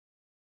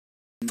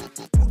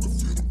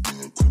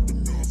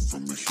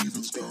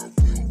It's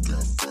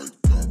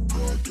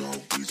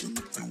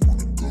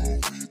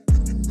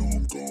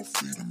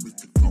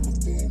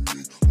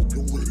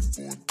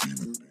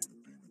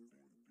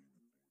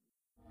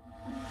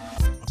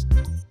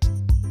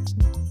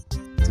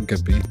a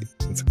good beat.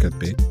 It's a good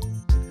beat.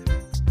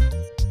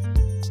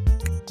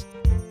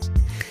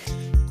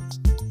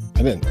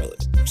 I didn't really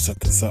set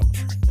this up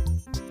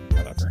for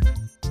whatever.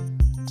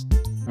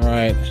 All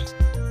right.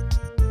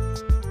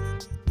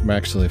 I'm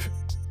actually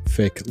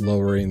fake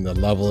lowering the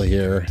level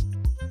here.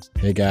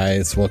 Hey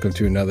guys, welcome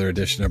to another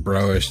edition of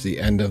Bro-ish, the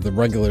end of the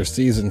regular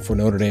season for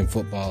Notre Dame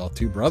football.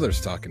 Two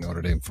brothers talking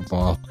Notre Dame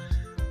football.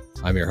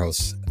 I'm your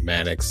host,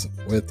 Mannix,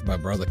 with my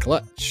brother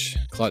Clutch.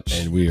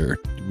 And we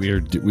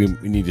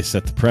need to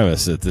set the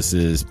premise that this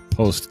is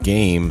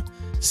post-game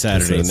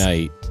Saturday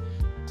night,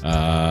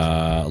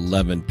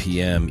 11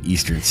 p.m.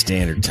 Eastern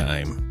Standard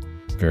Time.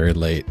 Very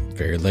late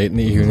in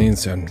the evening,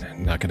 so I'm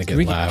not going to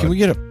get loud. Can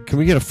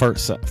we get a fart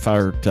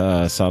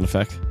sound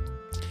effect?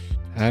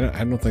 I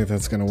don't think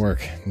that's going to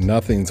work.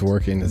 Nothing's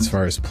working as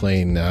far as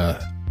playing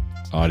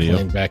audio.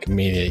 Playing back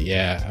media.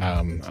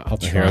 Yeah, I'll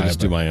try. Here, I'll just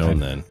do my own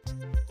then.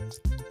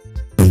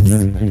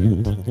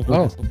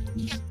 Oh,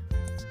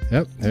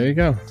 yep. There you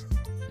go.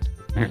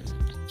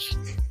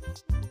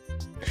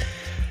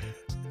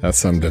 That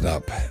summed it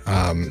up.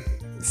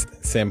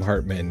 Sam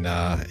Hartman.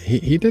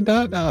 He did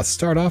not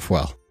start off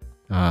well,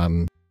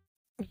 to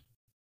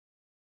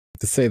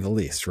say the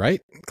least.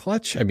 Right,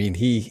 Clutch. I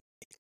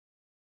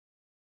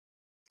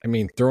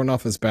mean, throwing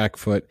off his back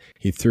foot,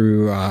 he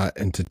threw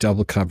into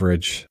double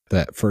coverage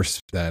I'm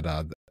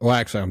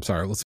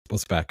sorry. Let's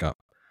back up.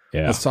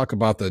 Yeah. Let's talk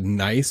about the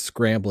nice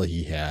scramble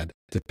he had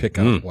to pick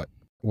up what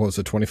was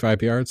it,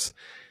 25 yards?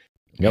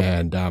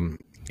 Yep.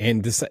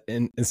 And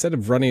instead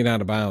of running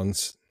out of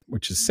bounds,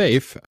 which is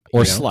safe,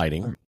 or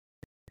sliding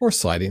or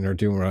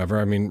doing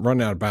whatever. I mean,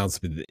 running out of bounds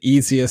would be the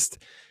easiest,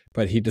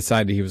 but he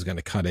decided he was going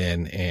to cut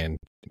in and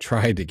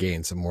try to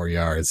gain some more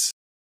yards,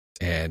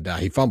 and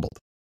he fumbled,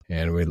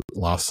 and we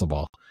lost the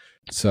ball.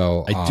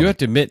 So I do have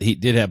to admit he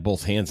did have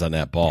both hands on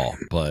that ball,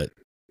 but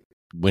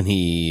when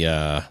he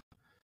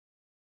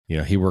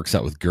he works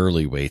out with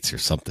Gurley weights or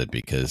something,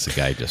 because the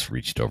guy just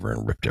reached over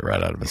and ripped it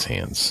right out of his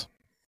hands.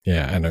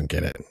 Yeah, I don't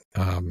get it.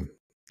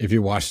 If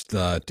you watched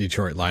the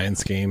Detroit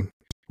Lions game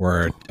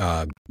where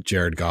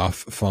Jared Goff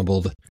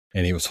fumbled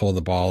and he was holding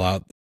the ball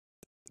out,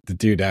 the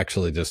dude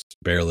actually just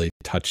barely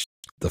touched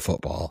the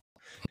football.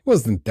 It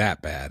wasn't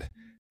that bad,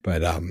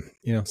 but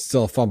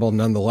still a fumble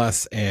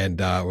nonetheless, and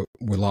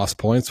we lost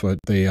points. But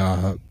they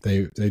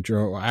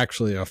drew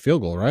actually a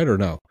field goal, right, or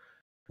no?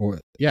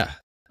 Yeah,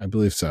 I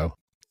believe so.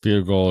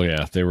 Field goal,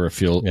 yeah. They were a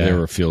field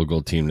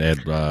goal team. They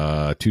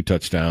had 2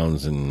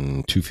 touchdowns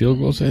and 2 field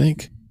goals, I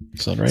think.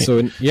 Is that right? So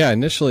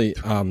initially,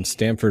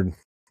 Stanford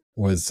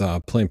was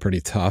playing pretty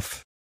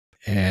tough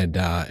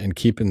and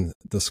keeping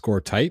the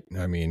score tight.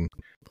 I mean,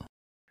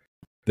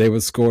 they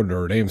would score,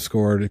 Notre Dame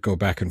scored, go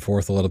back and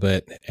forth a little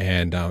bit,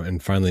 and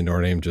finally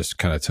Notre Dame just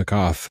kind of took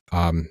off.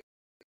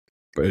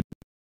 But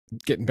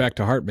getting back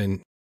to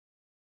Hartman,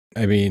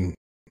 I mean,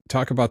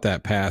 talk about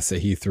that pass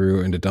that he threw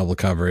into double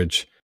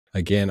coverage.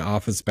 Again,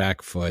 off his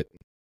back foot.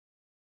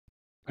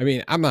 I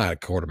mean, I'm not a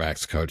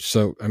quarterback's coach,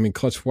 so I mean,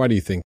 Clutch, why do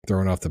you think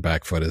throwing off the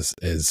back foot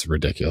is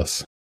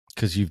ridiculous?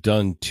 Because you've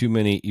done too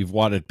many. You've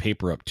wadded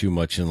paper up too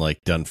much and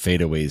done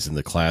fadeaways in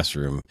the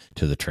classroom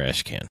to the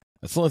trash can.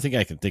 That's the only thing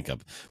I can think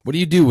of. What do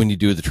you do when you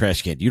do the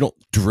trash can? You don't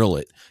drill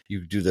it.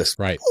 You do this,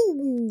 right?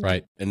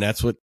 And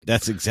that's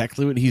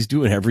exactly what he's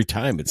doing every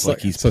time. It's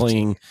like he's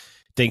playing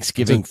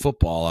Thanksgiving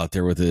football out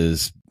there with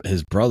his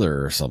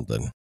brother or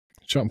something.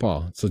 Jump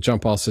ball. It's a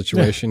jump ball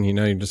situation.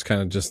 Yeah. You just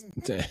kind of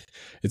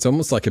it's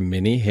almost like a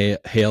mini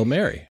Hail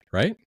Mary,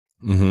 right?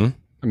 Mm-hmm.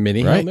 A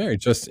mini Hail Mary,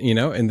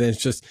 and then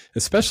it's just,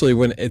 especially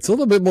when it's a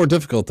little bit more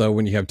difficult though,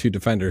 when you have 2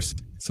 defenders.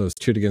 So it's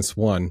 2 against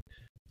 1.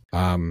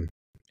 And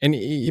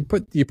you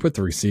put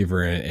the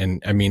receiver in,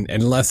 and I mean,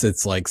 unless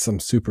it's like some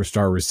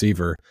superstar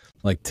receiver,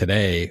 like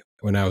today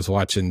when I was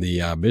watching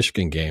the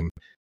Michigan game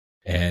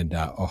and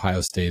Ohio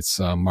State's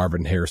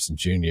Marvin Harrison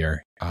Jr.,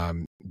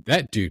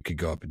 that dude could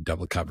go up in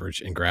double coverage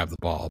and grab the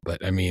ball.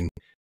 But I mean,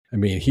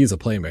 he's a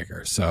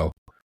playmaker. So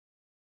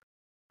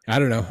I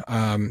don't know.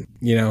 I'm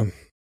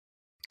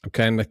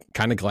kind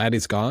of glad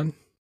he's gone.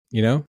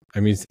 I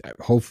mean,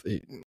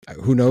 hopefully,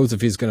 who knows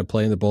if he's going to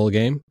play in the bowl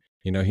game?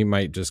 He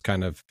might just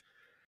kind of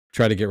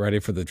try to get ready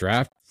for the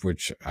draft,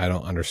 which I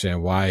don't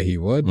understand why he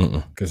would,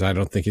 because I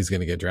don't think he's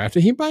going to get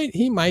drafted. He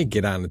might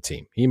get on the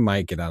team.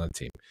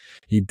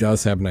 He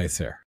does have nice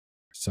hair.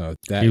 So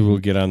that he will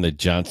get on the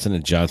Johnson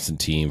 & Johnson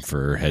team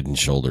for Head and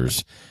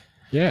Shoulders.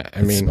 Yeah,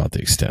 That's about the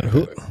extent of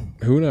it.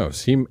 Who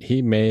knows?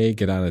 He may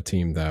get on a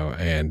team though,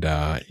 and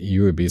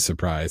you would be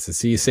surprised to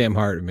see Sam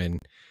Hartman.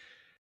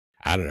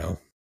 I don't know,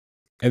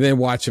 and then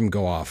watch him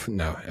go off.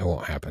 No, it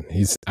won't happen.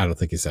 I don't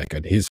think he's that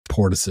good. He's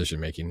poor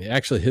decision making.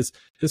 Actually, his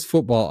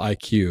football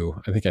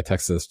IQ, I think I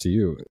texted this to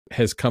you,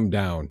 has come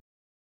down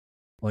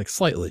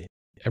slightly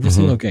every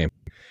single game,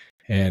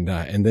 and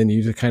then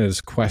you just kind of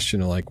just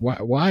question why.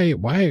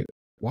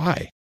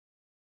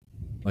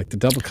 Like the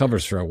double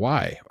covers for a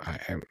why.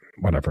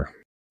 Whatever.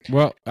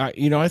 Well,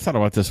 I thought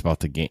about this about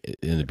the game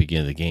in the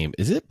beginning of the game.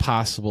 Is it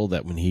possible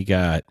that when he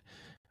got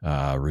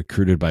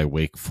recruited by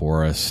Wake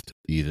Forest,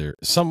 either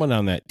someone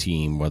on that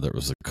team, whether it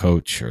was the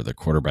coach or the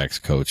quarterback's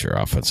coach or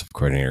offensive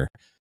coordinator,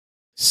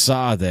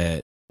 saw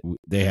that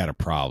they had a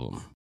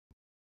problem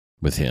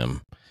with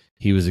him?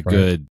 He was a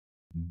good,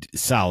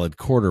 solid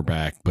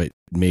quarterback, but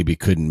maybe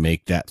couldn't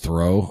make that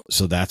throw.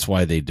 So that's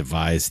why they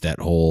devised that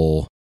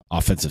whole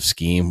offensive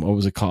scheme. What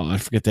was it called? I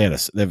forget. They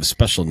have a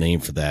special name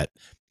for that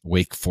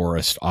Wake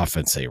Forest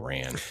offense they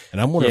ran.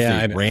 And I'm wondering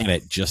if they ran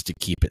it just to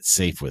keep it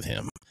safe with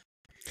him.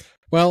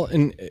 Well,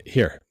 and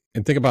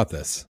think about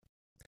this.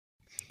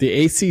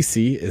 The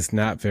ACC is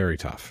not very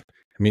tough.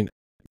 I mean,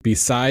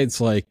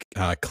 besides like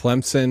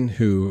Clemson,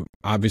 who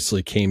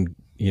obviously came,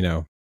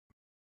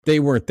 they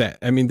weren't that.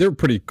 I mean, they're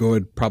pretty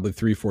good probably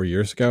 3-4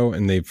 years ago,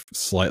 and they've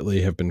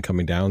slightly have been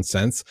coming down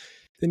since.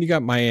 Then you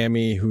got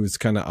Miami, who's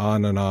kind of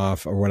on and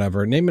off or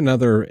whatever. Name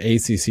another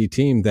ACC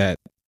team that,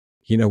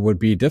 would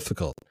be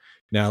difficult.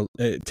 Now,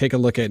 take a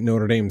look at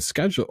Notre Dame's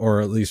schedule,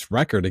 or at least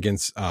record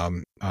against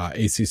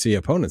ACC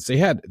opponents. They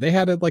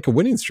had like a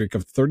winning streak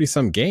of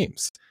 30-some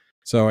games.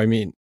 So, I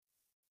mean,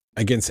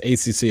 against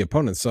ACC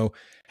opponents. So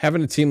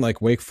having a team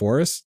like Wake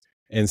Forest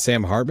and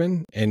Sam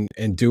Hartman and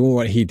doing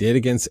what he did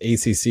against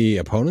ACC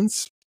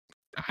opponents,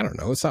 I don't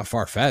know. It's not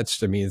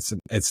far-fetched. I mean,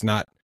 it's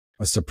not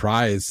a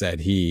surprise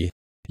that he,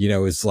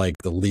 is like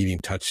the leading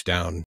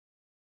touchdown,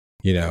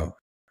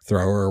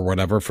 thrower or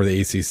whatever for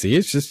the ACC.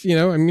 It's just, I mean,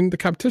 I don't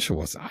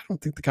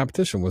think the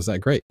competition was that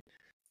great.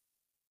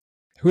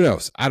 Who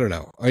knows? I don't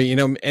know.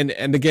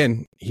 And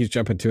again, he's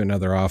jumping to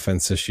another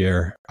offense this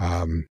year.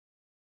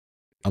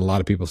 A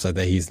lot of people said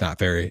that he's not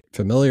very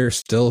familiar,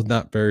 still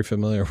not very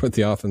familiar with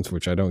the offense,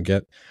 which I don't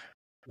get.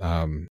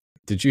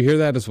 Did you hear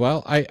that as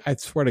well? I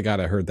swear to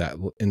God, I heard that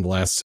in the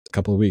last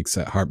couple of weeks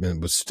that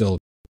Hartman was still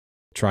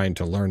trying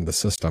to learn the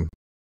system,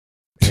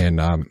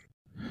 and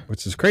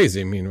which is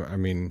crazy. I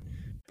mean,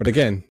 but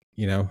again,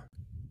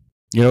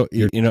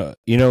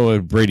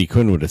 what Brady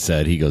Quinn would have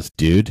said. He goes,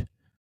 dude,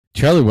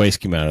 Charlie Weiss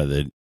came out of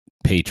the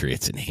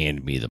Patriots and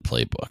handed me the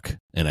playbook,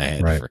 and I had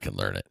to freaking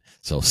learn it.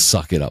 So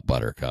suck it up,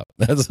 Buttercup.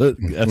 That's what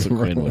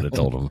Quinn would have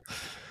told him.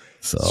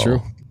 So it's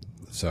true.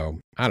 So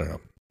I don't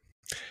know,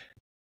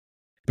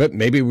 but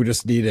maybe we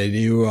just need a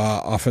new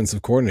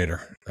offensive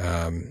coordinator.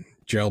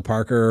 Gerald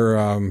Parker.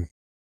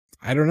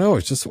 I don't know.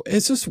 It's just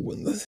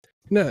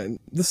no.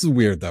 This is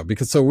weird though,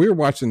 because we were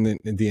watching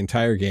the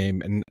entire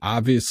game, and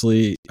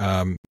obviously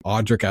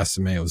Audric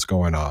Estime was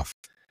going off,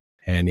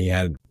 and he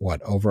had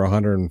over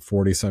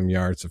 140 some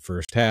yards the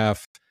first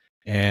half,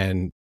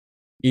 and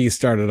he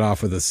started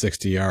off with a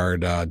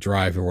 60-yard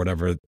drive or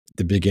whatever at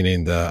the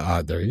beginning.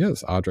 There he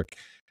is, Audric,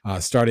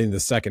 starting the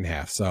second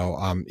half.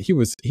 So he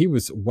was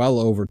well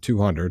over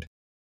 200,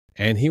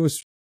 and he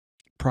was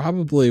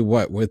probably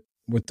with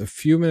a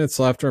few minutes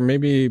left, or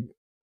maybe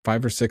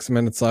 5 or 6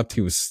 minutes left.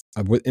 He was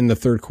in the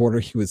third quarter.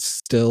 He was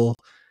still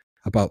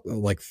about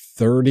like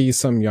 30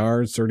 some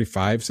yards,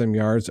 35 some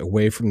yards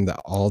away from the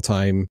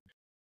all-time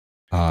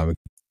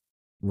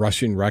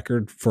rushing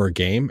record for a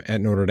game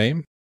at Notre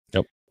Dame.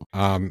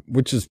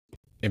 Which is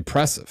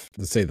impressive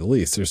to say the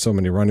least. There's so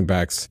many running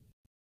backs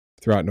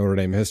throughout Notre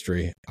Dame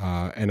history.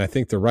 And I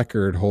think the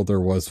record holder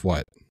was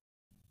what?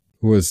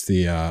 Who was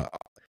the,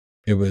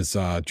 it was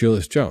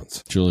Julius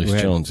Jones.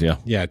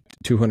 Yeah.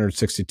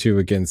 262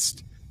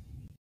 against,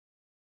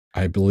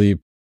 I believe,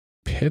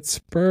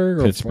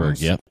 Pittsburgh. Pittsburgh,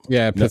 yep.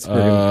 Yeah,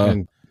 Pittsburgh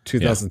in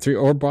 2003.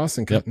 Or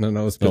Boston. Yep. No, it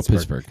was Pittsburgh.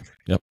 Pittsburgh.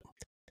 Yep.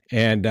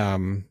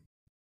 And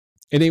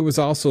he was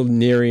also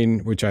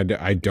nearing, which I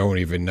don't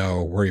even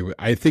know where he was.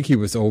 I think he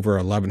was over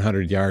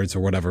 1,100 yards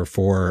or whatever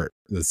for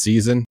the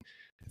season.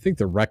 I think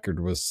the record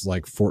was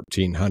like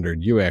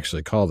 1,400. You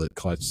actually called it,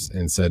 Clutch,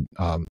 and said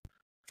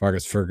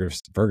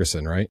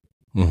Ferguson, right?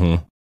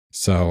 Mm-hmm.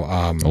 So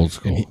old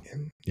school.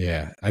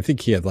 I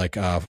think he had like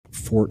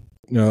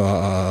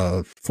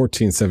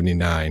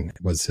 1479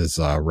 was his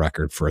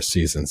record for a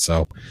season.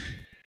 So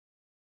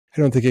I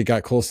don't think it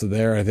got close to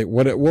there. I think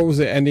what was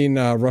the ending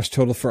rush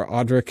total for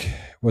Audric?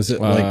 Was it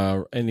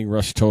like ending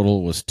rush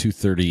total was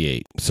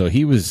 238? So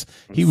he was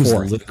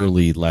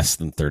literally less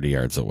than 30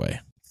 yards away.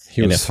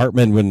 If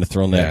Hartman wouldn't have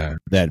thrown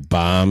that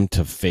bomb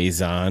to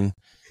Faison,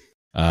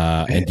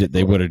 and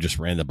they would have just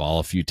ran the ball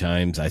a few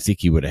times, I think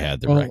he would have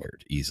had the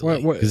record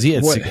easily, because he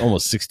had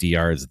almost 60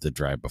 yards at the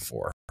drive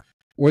before.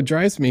 What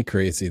drives me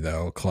crazy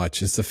though,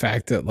 Clutch, is the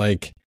fact that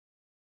like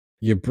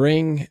you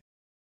bring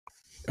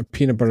a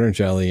peanut butter and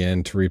jelly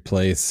in to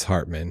replace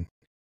Hartman,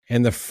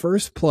 and the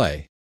first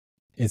play,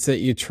 it's that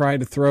you try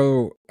to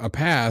throw a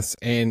pass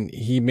and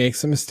he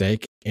makes a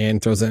mistake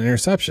and throws an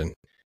interception.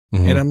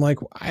 Mm-hmm. And I'm like,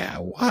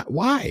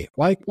 why?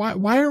 Like,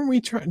 why aren't we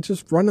trying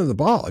just running the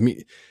ball? I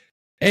mean,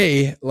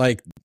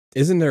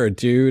 isn't there a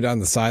dude on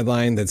the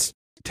sideline that's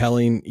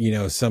telling,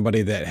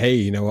 somebody that,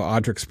 hey,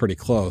 Audric's pretty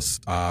close.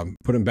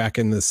 Put him back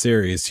in the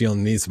series. He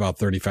only needs about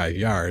 35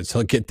 yards.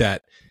 He'll get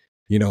that,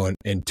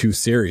 in 2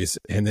 series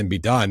and then be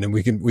done. And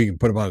we can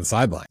put him on the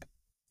sideline.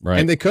 Right.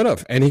 And they could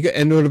have, and it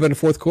would have been a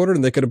fourth quarter,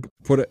 and they could have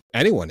put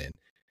anyone in.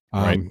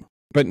 Right.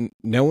 But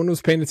no one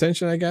was paying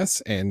attention, I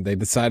guess, and they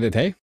decided,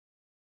 hey,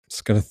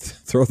 just going to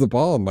throw the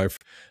ball on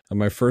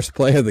my first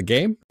play of the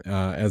game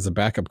as a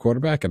backup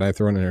quarterback, and I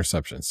throw an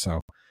interception.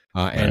 So,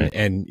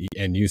 and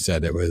you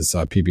said it was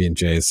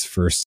PB&J's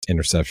first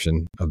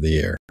interception of the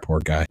year. Poor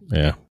guy.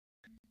 Yeah.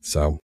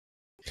 So.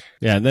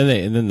 Yeah, and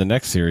then the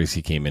next series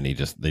he came in, they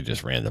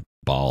just ran the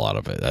ball out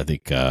of it. I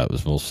think it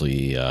was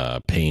mostly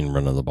Payne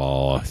running the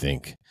ball, I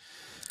think.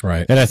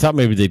 Right. And I thought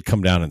maybe they'd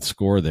come down and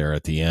score there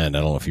at the end.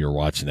 I don't know if you were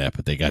watching that,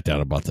 but they got down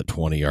about the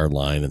 20-yard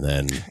line, and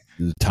then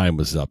the time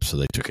was up, so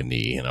they took a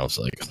knee. And I was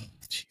like,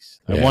 jeez.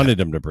 I wanted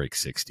them to break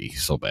 60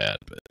 so bad.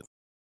 But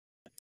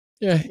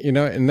yeah,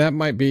 and that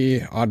might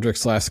be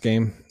Audric's last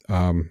game.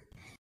 I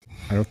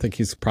don't think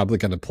he's probably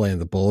going to play in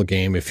the bowl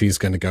game if he's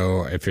going to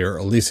go, at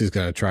least he's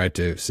going to try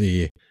to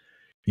see,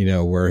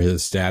 where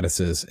his status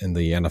is in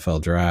the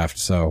NFL draft.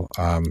 So,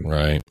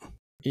 right.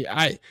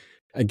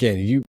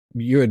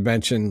 You had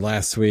mentioned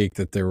last week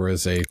that there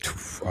was a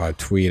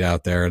tweet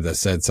out there that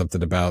said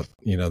something about,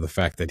 the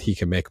fact that he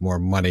can make more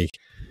money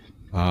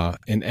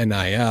in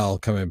NIL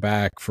coming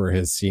back for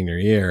his senior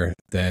year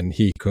than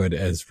he could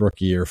as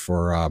rookie year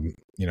for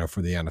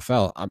for the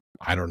NFL.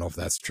 I don't know if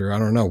that's true. I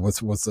don't know. What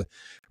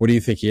do you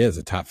think he is?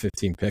 A top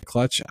 15 pick,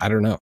 Clutch? I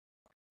don't know.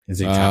 Is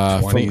he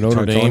top 20? From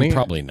Notre Dame? 20?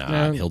 Probably not.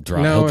 No, he'll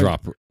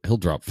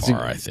drop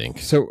far, I think.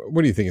 So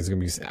what do you think is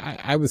going to be?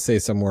 I would say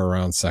somewhere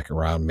around second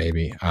round,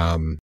 maybe.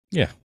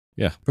 Yeah.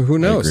 But who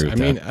knows? I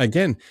mean,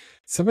 again,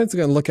 somebody's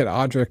going to look at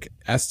Audric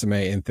Estime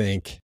and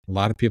think, a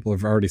lot of people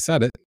have already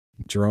said it,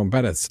 Jerome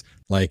Bettis,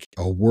 like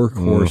a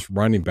workhorse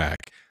running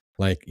back.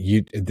 Like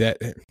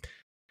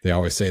they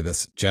always say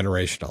this,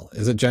 generational.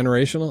 Is it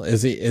generational?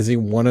 Is he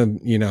one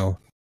of,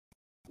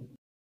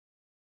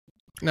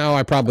 No,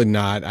 I probably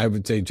not. I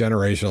would say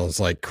generational is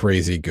like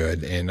crazy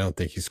good, and I don't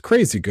think he's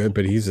crazy good,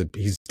 but he's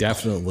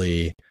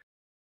definitely,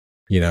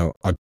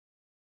 a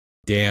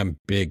damn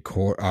big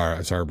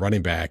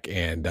running back,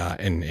 and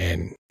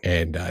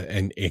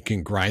it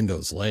can grind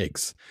those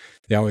legs.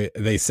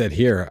 They said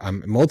here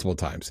multiple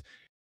times,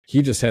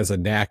 he just has a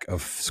knack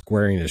of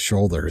squaring his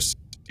shoulders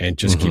and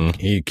just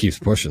he keeps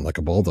pushing like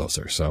a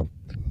bulldozer. So,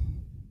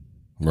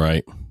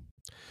 right.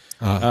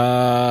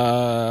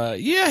 I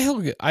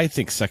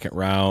think second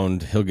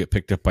round, he'll get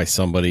picked up by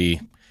somebody.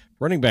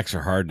 Running backs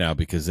are hard now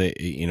because they,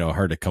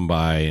 hard to come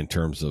by in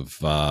terms of,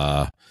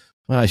 I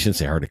shouldn't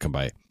say hard to come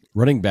by.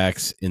 Running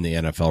backs in the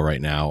NFL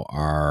right now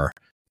are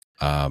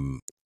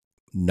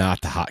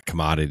not the hot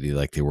commodity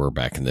like they were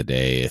back in the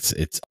day.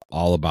 It's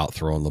all about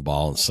throwing the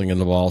ball and slinging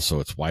the ball. So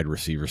it's wide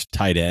receivers,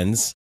 tight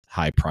ends,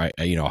 high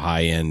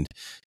end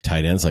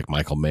tight ends like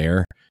Michael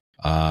Mayer.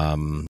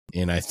 And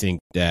I think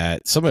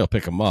that somebody will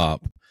pick him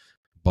up,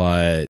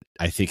 but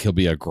I think he'll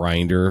be a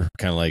grinder,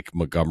 kind of like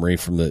Montgomery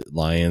from the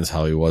Lions,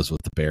 how he was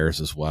with the Bears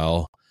as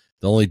well.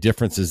 The only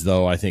difference is,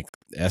 though, I think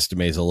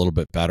Estime is a little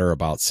bit better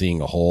about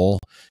seeing a hole.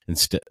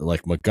 Instead,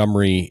 like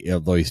Montgomery,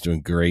 although he's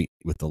doing great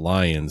with the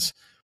Lions,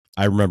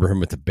 I remember him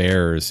with the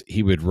Bears.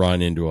 He would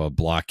run into a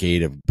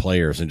blockade of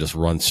players and just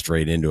run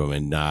straight into him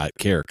and not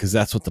care, because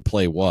that's what the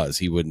play was.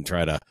 He wouldn't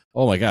try to,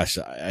 oh my gosh,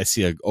 I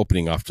see an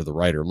opening off to the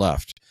right or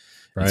left.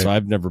 Right. So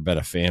I've never been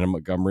a fan of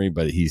Montgomery,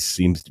 but he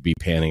seems to be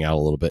panning out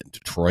a little bit in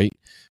Detroit.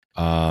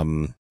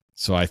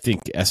 So I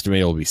think Estime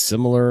will be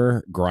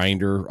similar,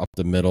 grinder up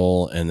the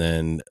middle, and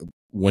then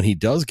when he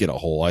does get a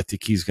hole, I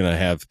think he's gonna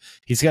have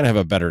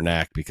a better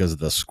knack because of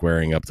the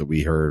squaring up that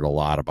we heard a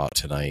lot about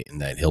tonight, and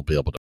that he'll be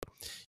able to,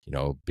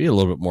 be a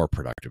little bit more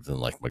productive than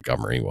like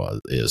Montgomery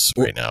is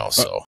right now.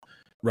 So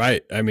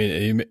right, I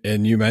mean,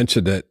 and you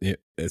mentioned it.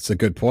 It's a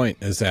good point.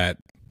 Is that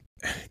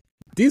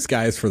these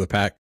guys for the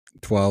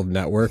Pac-12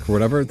 network or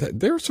whatever,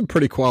 there were some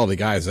pretty quality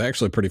guys.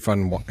 Actually, pretty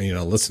fun,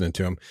 listening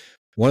to them.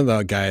 One of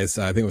the guys,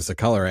 I think it was the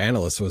color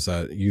analyst,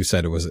 you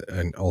said it was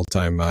an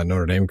old-time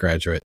Notre Dame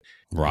graduate.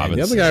 Robinson.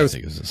 The other guy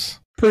was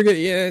pretty good.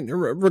 Yeah,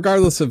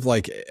 regardless of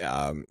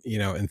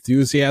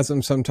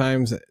enthusiasm,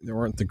 sometimes they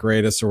weren't the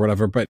greatest or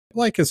whatever. But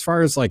like as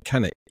far as like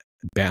kind of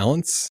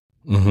balance,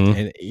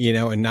 and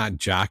and not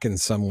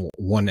jocking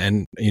one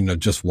end,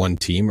 just one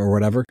team or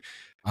whatever.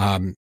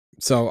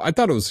 So I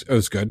thought it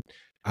was good.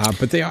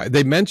 But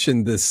they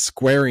mentioned this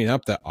squaring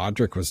up that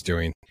Audric was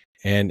doing.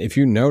 And if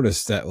you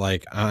notice that,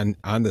 like on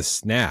the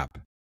snap,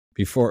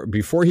 before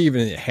he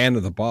even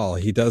handed the ball,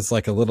 he does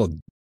like a little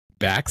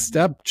back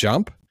step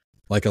jump,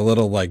 like a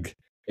little like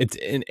it's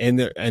and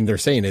they're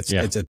saying it's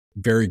a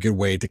very good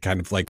way to kind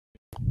of like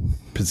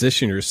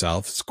position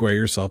yourself, square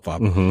yourself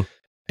up,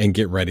 and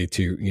get ready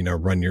to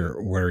run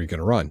where you're going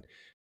to run.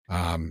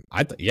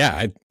 I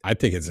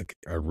think it's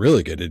a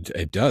really good.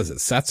 It does.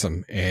 It sets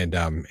him,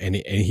 and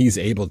he's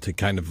able to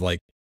kind of like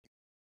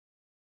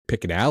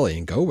pick an alley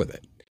and go with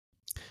it.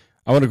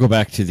 I want to go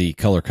back to the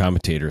color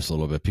commentators a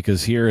little bit,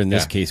 because here in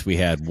this case we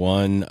had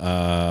one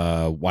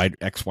wide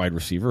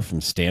receiver from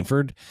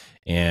Stanford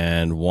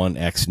and one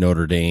ex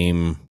Notre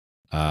Dame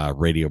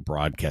radio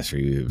broadcaster.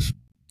 He was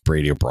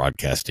radio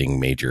broadcasting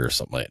major or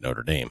something like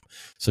Notre Dame.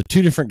 So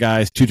two different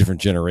guys, two different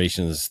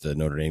generations. The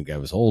Notre Dame guy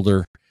was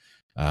older.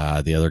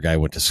 The other guy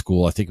went to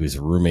school. I think he was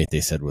a roommate,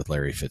 they said, with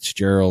Larry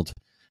Fitzgerald.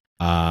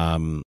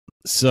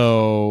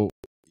 So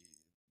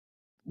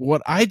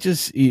what I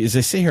just, as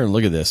I sit here and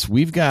look at this,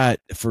 we've got,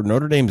 for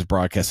Notre Dame's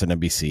broadcast on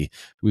NBC,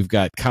 we've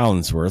got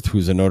Collinsworth,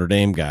 who's a Notre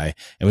Dame guy,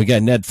 and we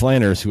got Ned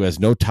Flanders, who has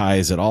no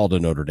ties at all to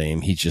Notre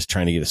Dame. He's just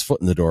trying to get his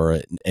foot in the door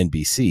at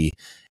NBC.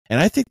 And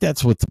I think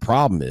that's what the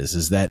problem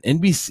is that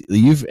NBC,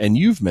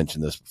 you've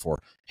mentioned this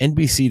before,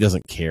 NBC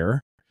doesn't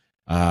care.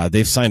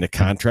 They've signed a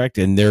contract,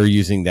 and they're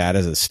using that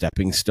as a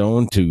stepping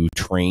stone to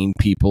train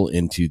people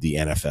into the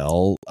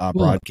NFL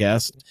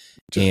broadcast.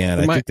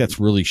 And I think that's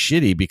really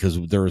shitty because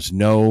there's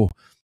no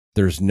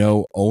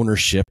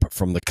ownership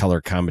from the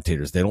color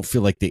commentators. They don't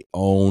feel like they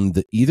own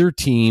either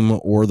team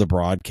or the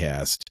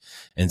broadcast.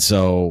 And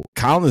so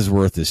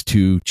Collinsworth is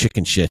too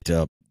chicken shit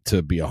to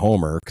be a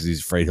homer because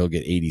he's afraid he'll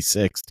get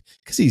 86th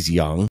because he's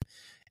young.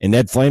 And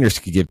Ned Flanders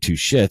could give two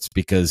shits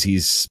because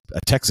he's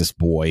a Texas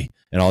boy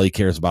and all he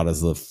cares about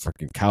is the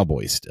freaking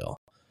Cowboys still.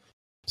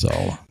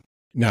 So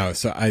no,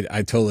 so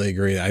I totally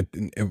agree.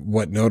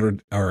 What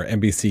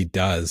NBC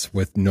does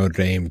with Notre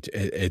Dame,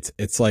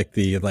 it's like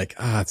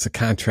it's a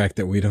contract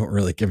that we don't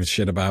really give a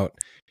shit about.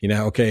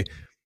 Okay,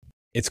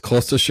 it's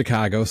close to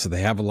Chicago, so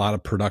they have a lot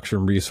of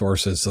production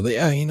resources. So they,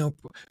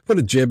 put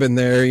a jib in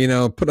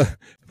there, put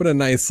a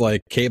nice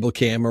like cable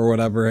cam or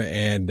whatever,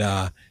 and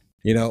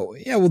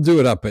we'll do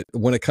it up. But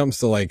when it comes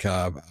to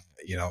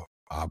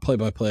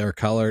play-by-play or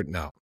color,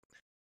 no.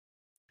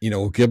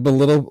 We'll give them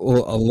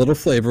a little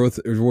flavor with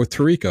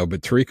Tirico,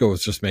 but Tirico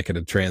was just making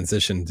a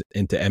transition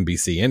into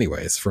NBC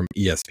anyways from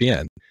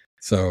ESPN.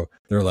 So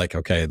they're like,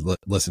 okay,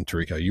 listen,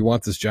 Tirico, you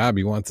want this job?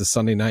 You want this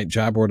Sunday night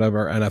job or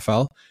whatever,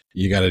 NFL?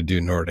 You got to do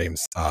Notre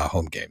Dame's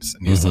home games.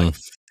 And he's like,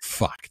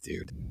 fuck,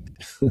 dude.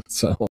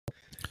 So, all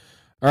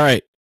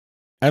right.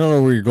 I don't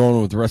know where you're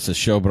going with the rest of the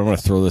show, but I'm going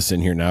to throw this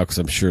in here now because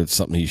I'm sure it's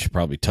something you should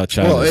probably touch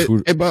on.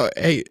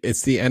 Hey,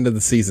 it's the end of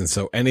the season,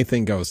 so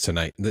anything goes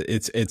tonight. We're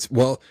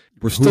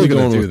still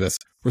going to do this.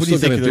 Who do you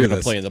think they're going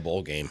to play in the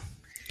bowl game?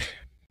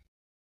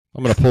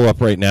 I'm going to pull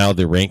up right now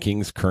the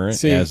rankings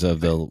current as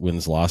of the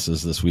wins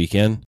losses this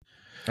weekend.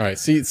 All right,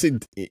 see,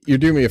 you're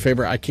doing me a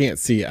favor. I can't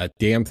see a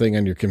damn thing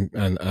on your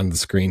on the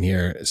screen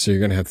here, so you're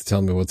going to have to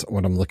tell me what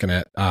I'm looking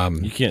at.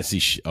 You can't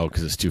see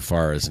because it's too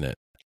far, isn't it?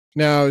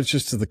 No, it's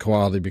just to the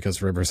quality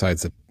because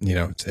Riverside's,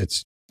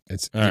 it's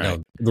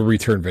the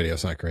return video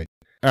is not great.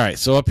 All right,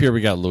 so up here we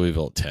got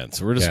Louisville at 10.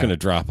 So we're just going to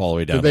drop all the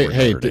way down to where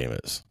Notre Dame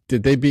is.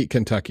 Did they beat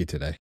Kentucky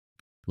today?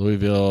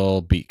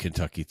 Louisville beat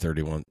Kentucky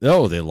 31.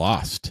 No, they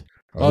lost.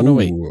 Oh, no,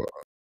 wait.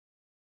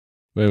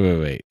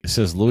 Wait. It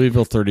says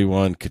Louisville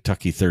 31,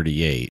 Kentucky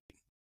 38.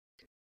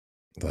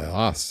 They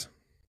lost.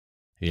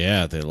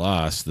 Yeah, they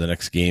lost. The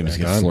next game is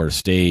against Florida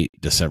State,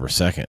 December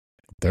 2nd.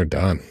 They're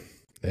done.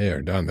 They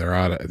are done. They're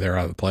out of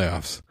the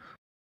playoffs.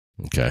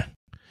 Okay.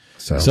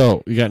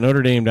 So you got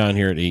Notre Dame down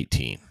here at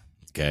 18.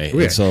 Okay.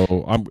 Yeah.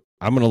 So I'm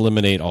going to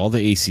eliminate all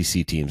the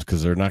ACC teams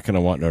because they're not going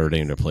to want Notre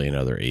Dame to play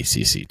another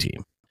ACC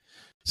team.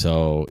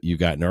 So you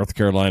got North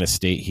Carolina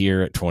State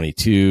here at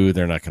 22.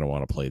 They're not going to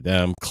want to play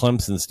them.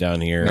 Clemson's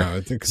down here. No,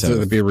 I think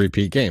it'd be a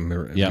repeat game.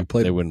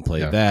 They wouldn't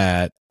play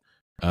that.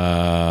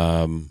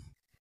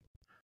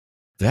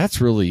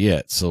 That's really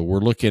it. So we're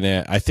looking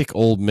at, I think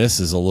Ole Miss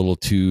is a little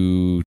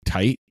too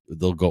tight.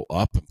 They'll go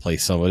up and play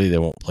somebody. They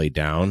won't play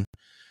down.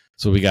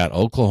 So we got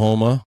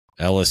Oklahoma,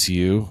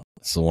 LSU.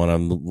 It's the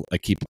one I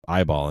keep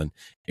eyeballing.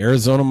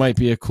 Arizona might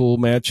be a cool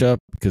matchup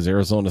because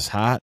Arizona's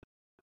hot.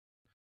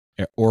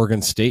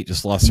 Oregon State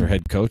just lost their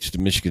head coach to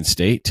Michigan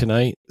State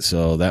tonight,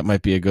 so that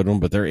might be a good one.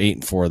 But they're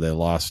 8-4. They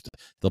lost.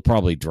 They'll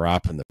probably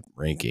drop in the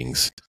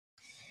rankings.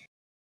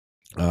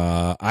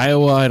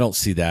 Iowa, I don't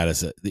see that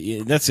as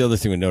that's the other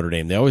thing with Notre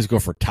Dame. They always go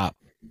for top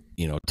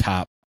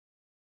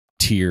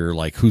tier,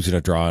 like who's going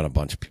to draw in a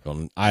bunch of people.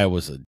 And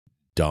Iowa's a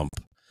dump.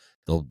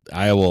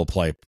 Iowa will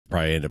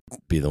probably end up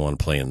being the one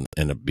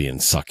end up being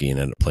sucky and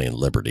end up playing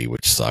Liberty,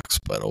 which sucks,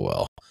 but oh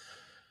well.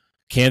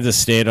 Kansas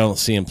State, I don't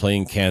see him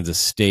playing Kansas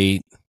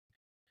State.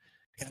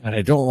 And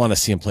I don't want to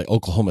see him play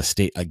Oklahoma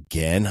State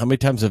again. How many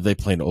times have they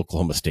played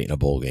Oklahoma State in a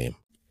bowl game?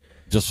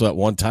 Just that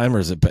one time, or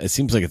is it? It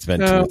seems like it's been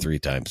 2 or 3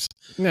 times.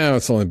 No,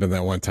 it's only been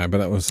that one time, but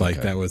that was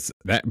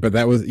But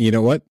that was, you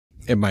know what?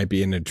 It might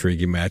be an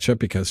intriguing matchup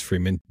because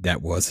Freeman,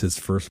 that was his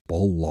first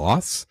bowl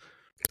loss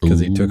because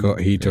he took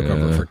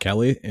over for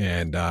Kelly,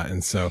 and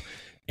so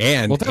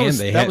that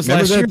was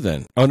last year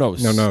then. Oh no,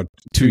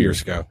 2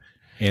 years ago.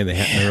 And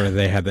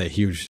they had that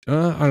huge, I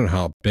don't know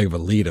how big of a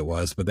lead it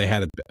was, but they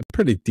had a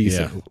pretty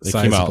decent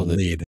sizable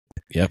lead.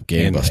 Yep,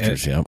 game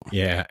busters, yep.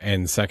 Yeah,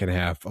 and second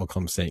half,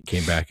 Oklahoma State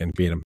came back and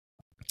beat them.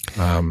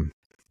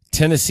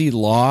 Tennessee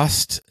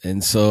lost,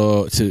 and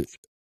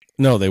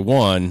they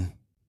won.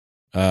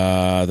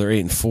 They're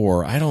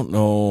 8-4. I don't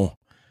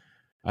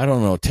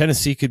know.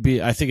 Tennessee could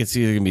be, I think it's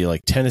either going to be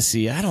like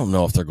Tennessee. I don't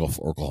know if they're going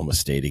for Oklahoma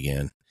State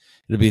again.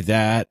 It'll be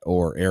that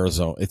or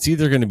Arizona. It's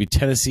either going to be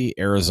Tennessee,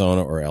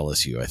 Arizona, or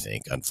LSU, I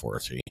think,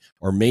 unfortunately.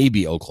 Or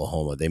maybe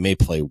Oklahoma. They may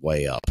play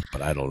way up,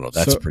 but I don't know.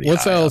 That's pretty high.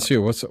 What's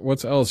LSU?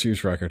 What's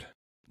LSU's record?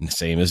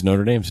 Same as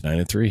Notre Dame's,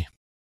 9-3.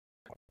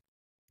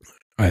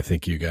 I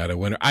think you got a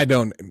winner. I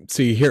don't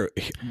see here.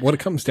 What it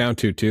comes down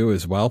to too,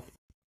 as well.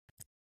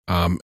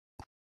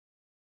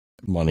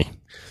 Money.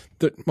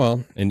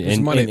 Well,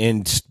 and money.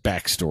 and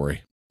backstory.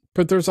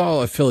 But there's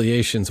all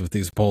affiliations with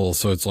these polls,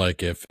 so it's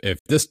like if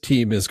this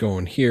team is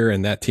going here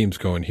and that team's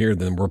going here,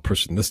 then we're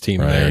pushing this team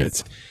there.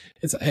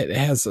 It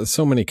has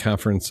so many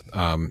conference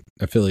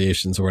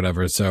affiliations or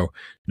whatever. So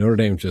Notre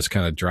Dame just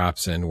kind of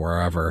drops in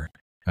wherever,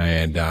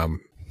 and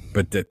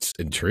but that's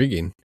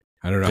intriguing.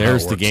 I don't know.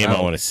 There's the game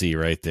I want to see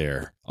right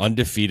there.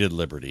 Undefeated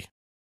Liberty.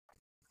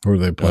 Who are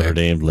they playing? Notre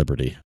Dame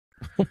Liberty.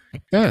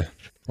 Yeah,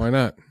 why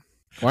not?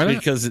 Why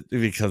not?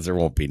 Because there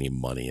won't be any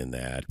money in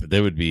that, but they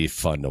would be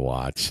fun to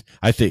watch.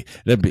 I think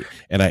that'd be,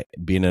 and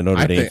being a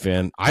Notre Dame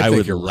fan, I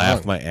would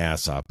laugh my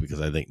ass off because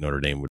I think Notre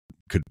Dame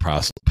could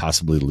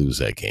possibly lose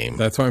that game.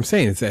 That's what I'm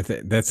saying.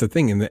 That's the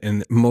thing,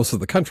 and most of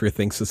the country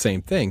thinks the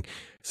same thing.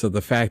 So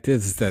the fact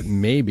is that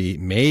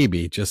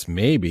maybe, just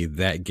maybe,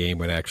 that game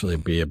would actually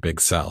be a big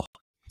sell.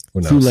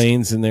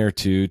 Tulane's in there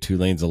too.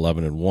 Tulane's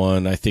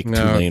 11-1. I think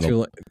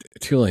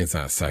Tulane's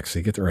not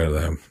sexy. Get rid of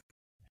them.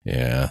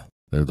 Yeah.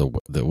 They're the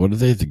what are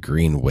they? The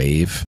Green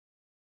Wave.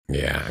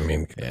 Yeah, I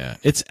mean, yeah.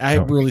 I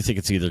really think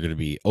it's either going to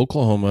be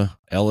Oklahoma,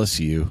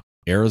 LSU,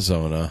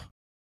 Arizona,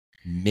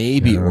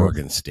 maybe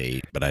Oregon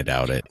State, but I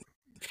doubt it.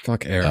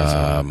 Fuck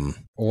Arizona.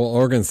 Well,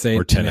 Oregon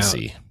State or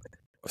Tennessee.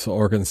 So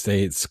Oregon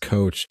State's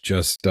coach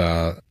just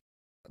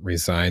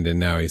resigned, and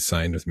now he's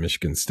signed with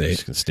Michigan State.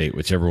 Michigan State,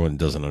 which everyone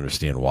doesn't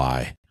understand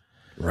why.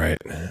 Right.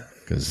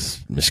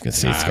 Because Michigan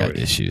State's got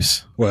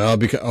issues. Well,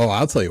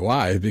 I'll tell you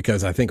why.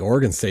 Because I think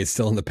Oregon State's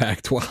still in the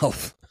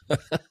Pac-12,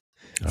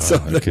 so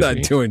they're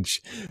not doing.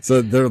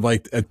 So they're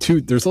like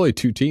There's only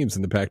two teams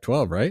in the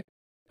Pac-12, right?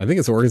 I think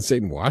it's Oregon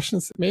State and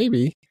Washington.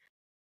 Maybe.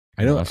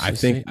 I don't. I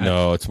think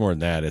no. It's more than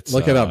that. It's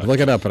look it up.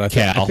 But I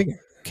think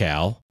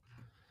Cal.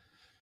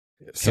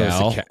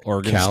 So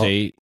Oregon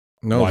State.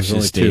 No, Washington there's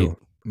only State. two.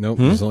 No,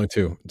 there's only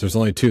two. There's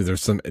only two.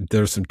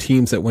 There's some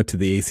teams that went to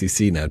the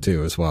ACC now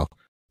too, as well.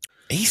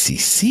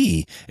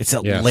 ACC. It's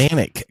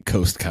Atlantic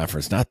Coast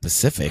Conference, not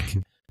Pacific.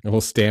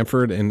 Well,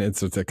 Stanford and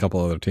it's a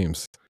couple other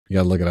teams. You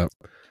got to look it up.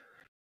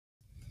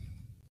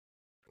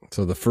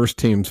 So the first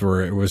teams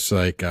it was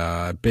like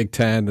Big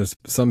Ten. There's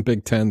some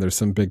Big Ten. There's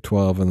some Big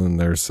 12, and then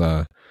there's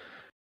going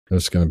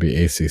to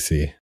be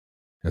ACC.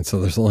 And so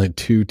there's only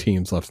two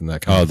teams left in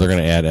that conference. Oh, they're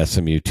going to add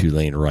SMU,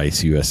 Tulane,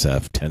 Rice,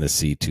 USF,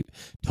 Tennessee,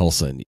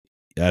 Tulsa.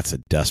 That's a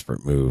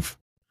desperate move.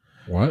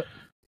 What?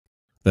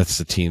 That's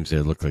the teams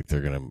that look like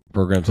they're going to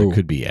programs that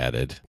could be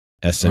added.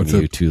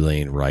 SMU,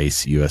 Tulane,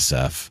 Rice,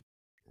 USF,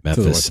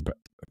 Memphis.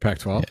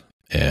 Pac-12?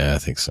 Yeah, I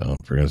think so.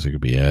 Programs that could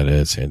be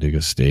added. San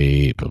Diego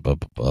State, blah, blah,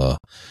 blah, blah.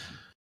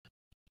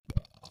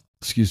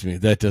 Excuse me.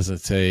 That doesn't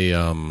say...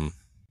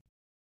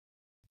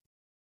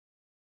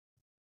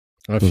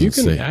 if you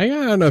can, I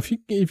don't know if you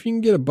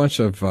can get a bunch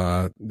of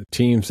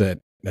teams that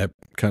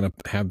kind of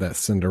have that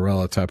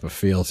Cinderella type of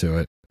feel to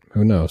it.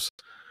 Who knows?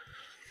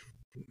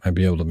 Might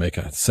be able to make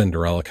a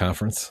Cinderella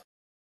conference.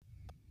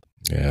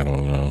 Yeah, I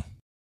don't know.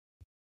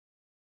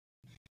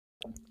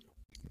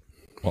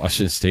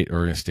 Washington State,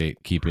 Oregon State,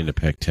 keeping the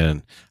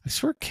Pac-10. I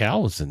swear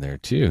Cal was in there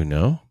too.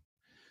 No,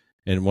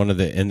 and one of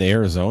the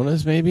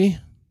Arizonas maybe.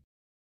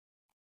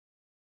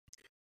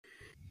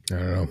 I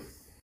don't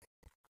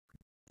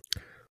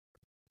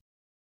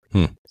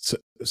know.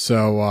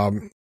 So,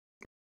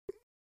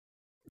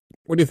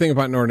 what do you think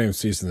about Notre Dame's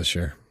season this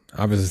year?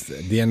 Obviously,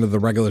 at the end of the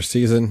regular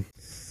season,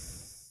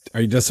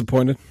 are you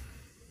disappointed?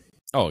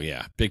 Oh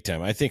yeah, big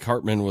time. I think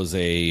Hartman was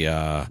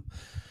a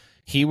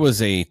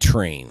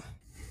train.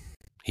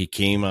 He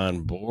came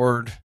on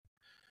board,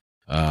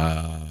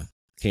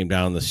 came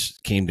down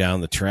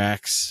the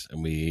tracks,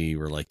 and we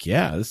were like,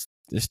 yeah,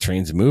 this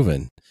train's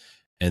moving.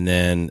 And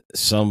then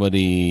some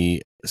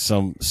knucklehead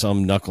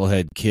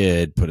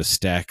kid put a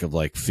stack of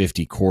like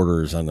 50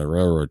 quarters on the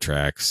railroad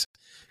tracks,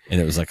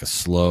 and it was like a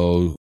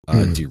slow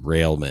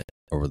derailment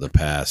over the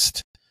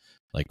past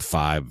like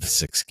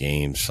 5-6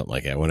 games, something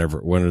like that.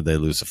 When did they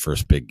lose the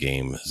first big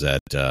game? Is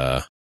that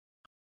the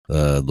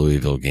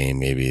Louisville game?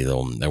 Maybe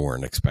they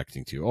weren't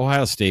expecting to.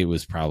 Ohio State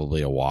was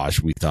probably a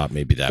wash. We thought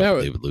maybe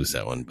they would lose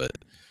that one, but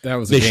that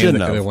was a game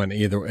that could have went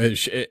either.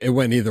 It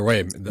went either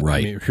way.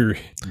 Right. I mean,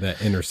 that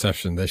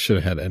interception, they should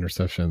have had an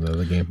interception in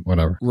the game.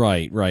 Whatever.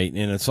 Right.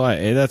 And it's like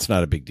that's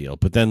not a big deal.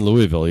 But then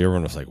Louisville,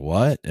 everyone was like,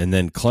 "What?" And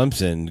then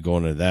Clemson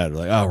going to that,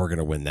 like, "Oh, we're going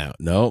to win that."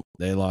 Nope,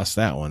 they lost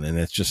that one. And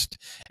it's just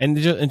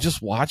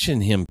just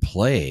watching him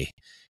play,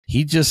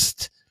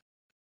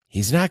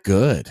 he's not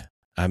good.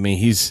 I mean,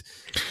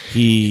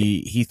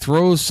 he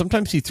throws.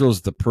 Sometimes he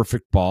throws the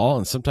perfect ball,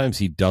 and sometimes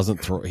he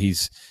doesn't throw.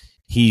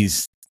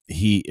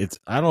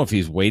 I don't know if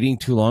he's waiting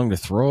too long to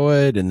throw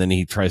it, and then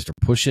he tries to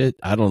push it.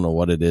 I don't know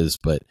what it is,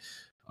 but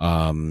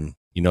the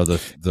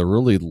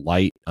really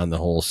light on the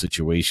whole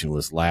situation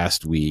was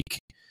last week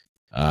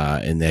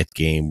in that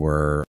game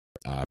where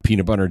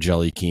Peanut Butter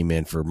Jelly came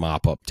in for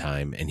mop up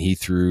time, and he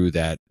threw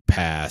that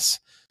pass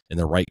in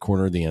the right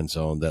corner of the end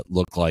zone that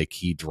looked like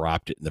he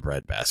dropped it in the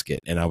breadbasket,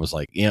 and I was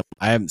like, "Yep,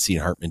 I haven't seen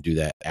Hartman do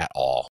that at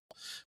all."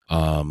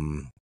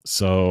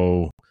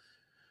 So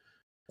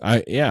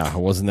I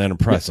wasn't that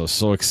impressed. I was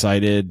so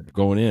excited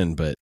going in,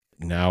 but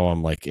now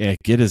I'm like,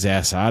 get his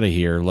ass out of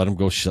here. Let him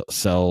go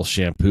sell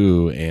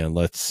shampoo, and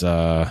let's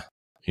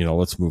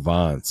move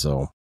on.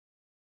 So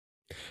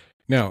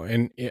No,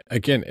 and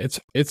again,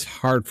 it's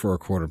hard for a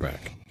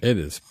quarterback. It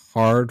is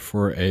hard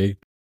for a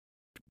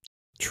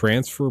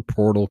transfer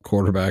portal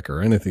quarterback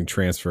or anything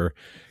transfer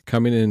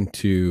coming in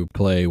to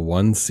play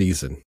one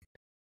season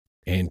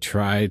and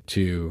try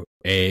to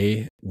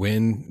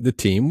win the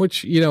team,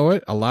 which you know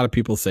what a lot of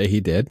people say he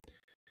did.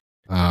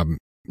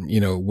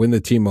 Win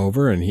the team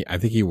over, and I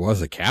think he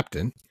was a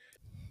captain.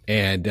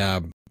 And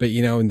but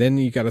and then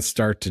you got to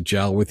start to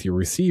gel with your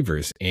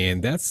receivers,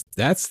 and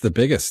that's the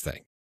biggest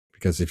thing,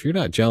 because if you're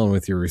not gelling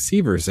with your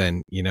receivers,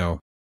 then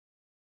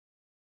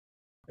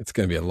it's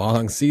going to be a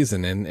long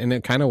season, and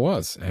it kind of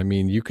was. I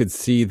mean, you could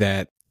see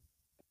that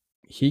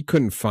he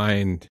couldn't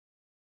find.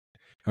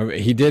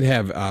 He did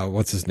have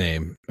what's his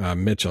name,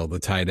 Mitchell, the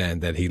tight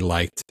end that he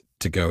liked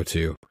to go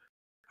to.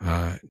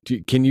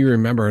 Can you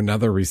remember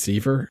another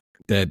receiver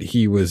that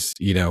he was,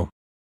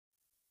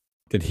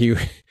 that he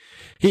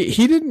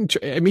didn't?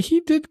 I mean, he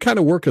did kind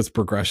of work his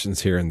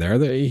progressions here and there.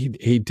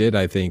 He did,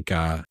 I think,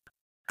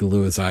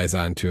 glue his eyes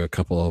onto a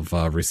couple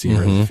of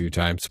receivers a few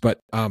times. But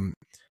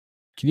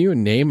can you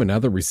name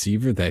another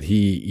receiver that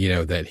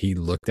he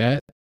looked at?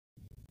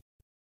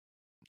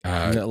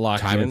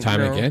 Time and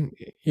time again,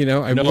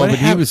 what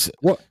happened to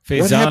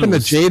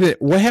Jaden?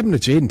 What happened to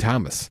Jaden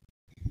Thomas?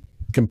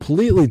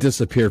 Completely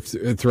disappeared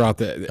throughout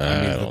the.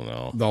 I don't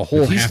know, the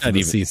whole half of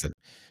the season.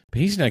 But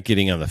he's not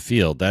getting on the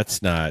field.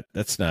 That's not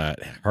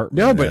Hartman.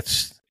 No,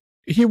 but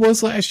he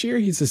was last year.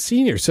 He's a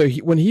senior, so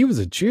when he was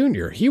a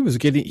junior, he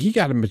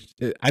got him.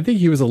 I think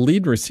he was a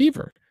lead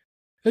receiver.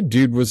 That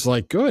dude was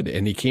like good,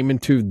 and he came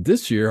into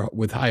this year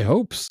with high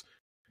hopes.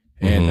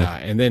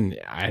 And then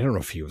I don't know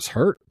if he was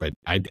hurt, but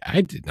I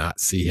did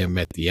not see him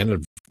at the end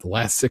of the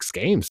last 6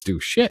 games do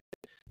shit.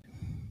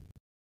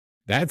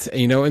 That's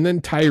and then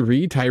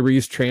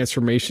Tyree's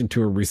transformation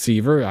to a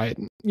receiver.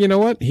 He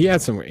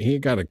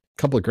got a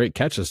couple of great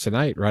catches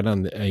tonight, right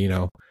on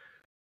the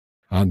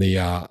on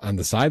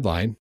the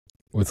sideline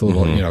with a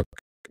little a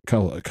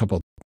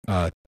couple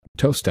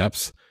toe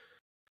steps.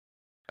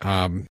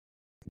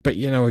 But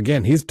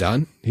again, he's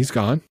done. He's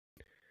gone.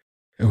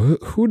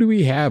 Who do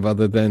we have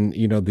other than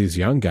these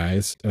young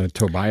guys,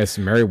 Tobias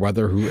and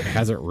Merriweather, who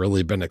hasn't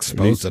really been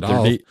exposed at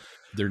all?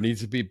 There needs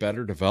to be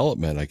better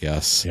development, I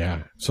guess.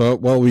 Yeah. So,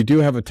 we do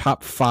have a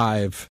top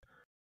 5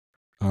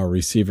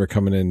 receiver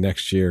coming in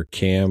next year,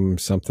 Cam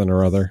something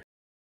or other.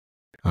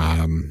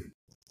 Why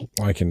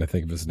can't I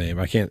think of his name?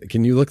 I can't.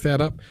 Can you look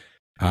that up?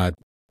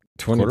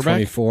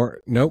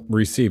 2024. Nope.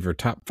 Receiver,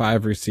 top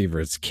 5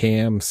 receiver. It's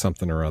Cam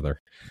something or other.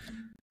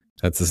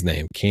 That's his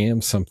name,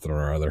 Cam something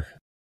or other.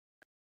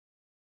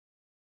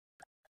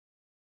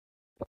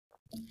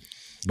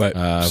 But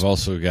I've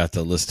also got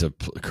the list of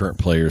current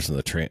players and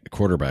the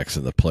quarterbacks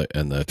in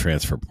the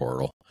transfer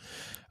portal.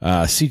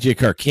 CJ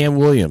Carr, Cam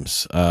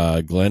Williams,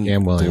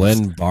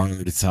 Glenn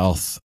Bard,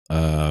 South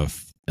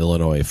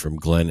Illinois, from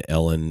Glen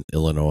Ellen,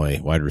 Illinois,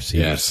 wide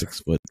receiver, yes.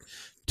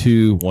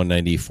 6'2",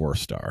 194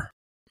 star.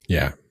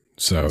 Yeah,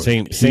 so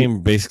same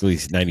basically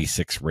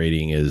 96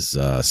 rating as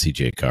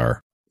CJ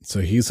Carr. So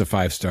he's a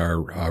 5-star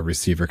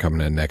receiver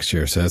coming in next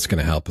year, so that's going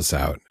to help us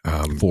out.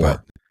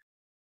 4.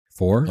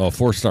 4? Oh,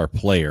 4-star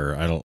player.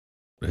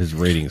 His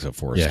rating's a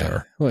 4-star.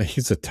 Yeah. Well,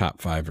 he's a top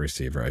 5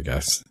 receiver, I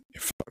guess.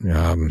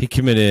 He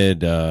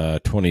committed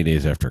 20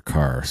 days after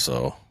Carr,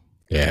 so.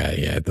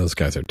 Yeah, those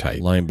guys are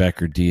tight.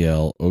 Linebacker,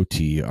 DL,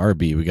 OT,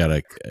 RB. We got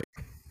a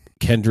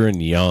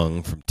Kendron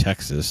Young from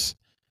Texas.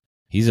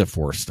 He's a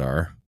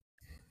 4-star.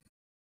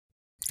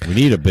 We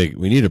need a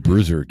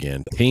bruiser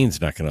again. Payne's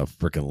not going to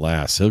freaking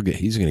last.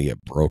 He's going to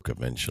get broke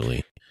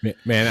eventually.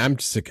 Man,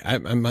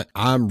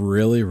 I'm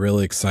really,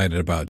 really excited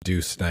about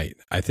Deuce Knight.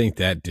 I think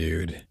that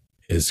dude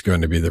is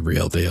going to be the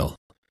real deal.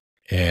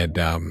 And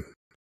you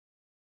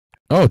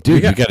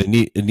got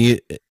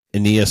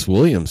Aeneas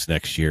Williams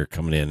next year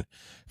coming in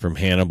from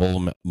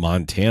Hannibal,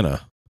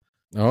 Montana.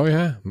 Oh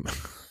yeah.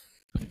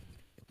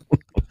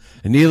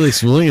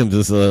 Aeneas Williams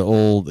is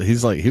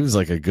he was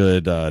like a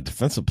good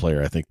defensive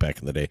player, I think, back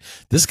in the day.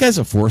 This guy's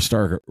a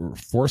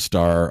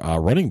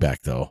 4-star running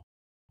back though.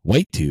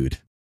 White dude.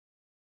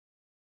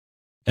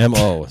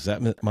 M.O. Is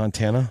that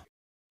Montana?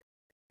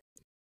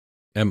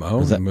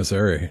 M.O. Is that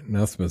Missouri?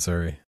 No, it's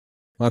Missouri.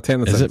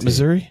 Montana's Is MT. it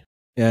Missouri?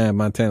 Yeah,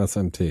 Montana's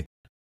MT.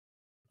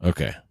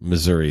 Okay,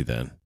 Missouri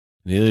then.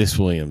 Aeneas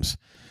Williams,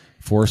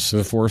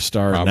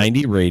 4-star,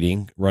 90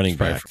 rating running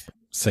back.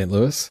 St.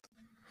 Louis?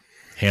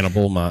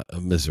 Hannibal,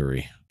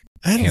 Missouri.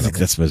 I don't think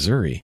that's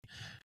Missouri.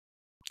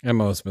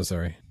 M.O.'s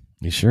Missouri.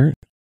 You sure?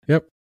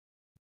 Yep.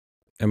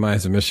 M.I.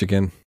 is in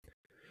Michigan.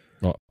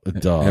 Well,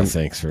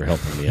 thanks for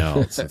helping me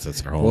out since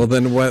it's our home. Well,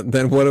 then what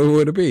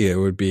would it be? It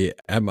would be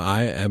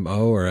M.I.,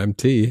 M.O., or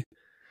M.T.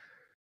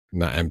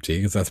 Not M.T.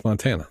 because that's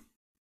Montana.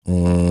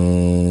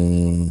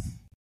 And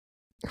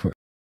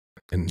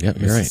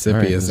Mississippi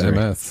right, is Missouri.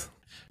 M.S.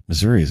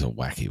 Missouri is a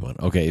wacky one.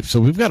 Okay, so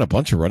we've got a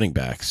bunch of running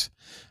backs.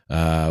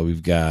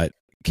 We've got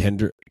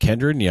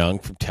Kendron Young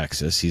from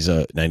Texas. He's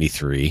a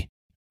 93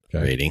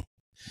 rating.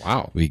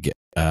 Wow. We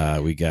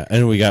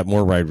got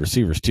more wide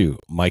receivers too.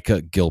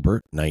 Micah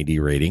Gilbert, 90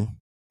 rating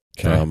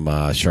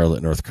from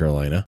Charlotte, North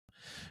Carolina.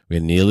 We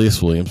had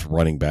Neelius Williams,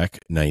 running back,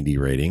 90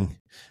 rating.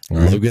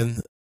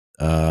 Logan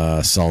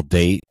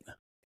Saldate,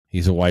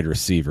 he's a wide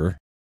receiver,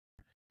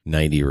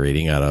 90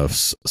 rating out of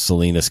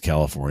Salinas,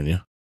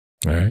 California.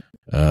 All right.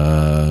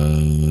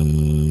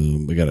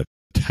 We got a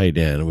tight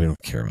end. We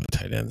don't care about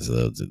tight ends.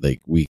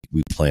 We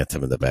plant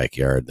them in the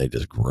backyard. They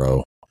just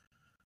grow.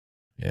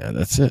 Yeah,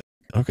 that's it.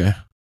 Okay.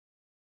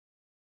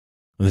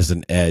 There's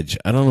an edge.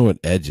 I don't know what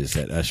edge is.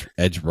 That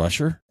edge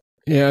rusher?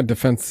 Yeah,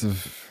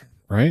 defensive,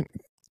 right?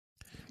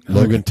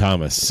 Logan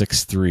Thomas,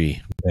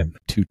 6'3",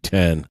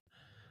 210,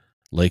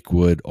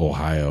 Lakewood,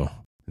 Ohio,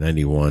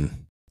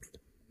 91.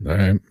 All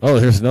right. Oh,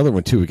 here's another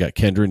one, too. We got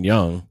Kendron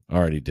Young. I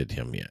already did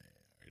him. Yeah,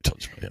 I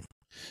told you about him.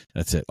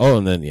 That's it. Oh,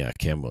 and then,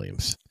 Cam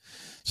Williams.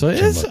 So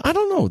I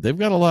don't know. I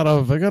got a lot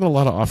of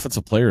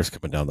offensive players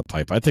coming down the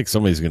pipe. I think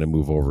somebody's going to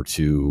move over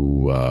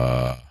to,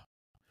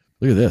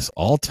 look at this,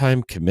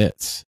 all-time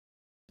commits.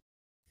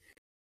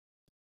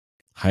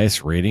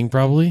 Highest rating,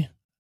 probably?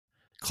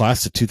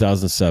 Class of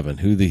 2007.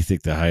 Who do you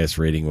think the highest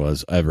rating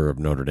was ever of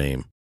Notre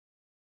Dame?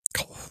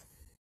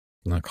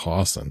 Not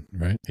Clausen,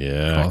 right?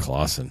 Yeah,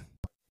 Clausen.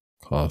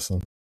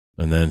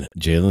 And then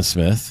Jalen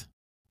Smith,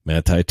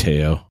 Mattai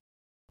Teo.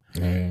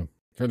 Yeah.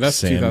 That's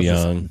Sam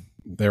Young.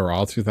 They were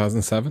all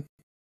 2007?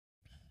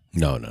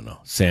 No.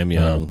 Sam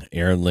Young,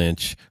 Aaron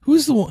Lynch. Who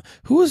was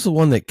the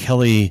one that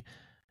Kelly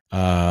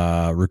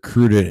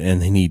recruited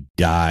and then he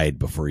died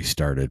before he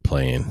started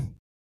playing?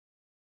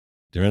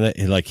 Do you remember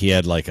that? Like he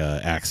had like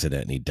a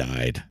accident and he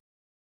died.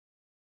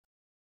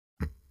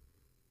 I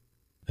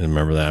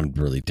remember that. I'm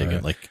really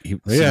digging. Like he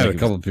had a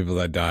couple of people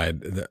that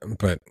died,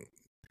 but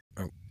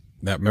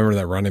remember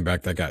that running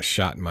back that got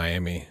shot in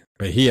Miami,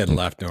 but he had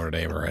left Notre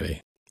Dame already.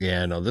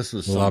 Yeah, no, this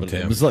was loved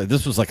him.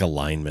 This was like a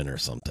lineman or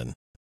something,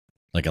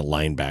 like a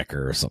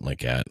linebacker or something like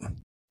that.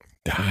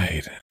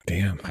 Died.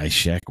 Damn.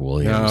 Ishaq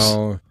Williams.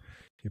 No,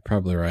 you're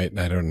probably right.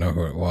 I don't know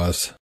who it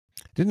was.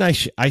 Didn't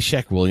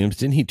Ishaq Williams?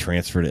 Didn't he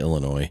transfer to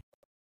Illinois?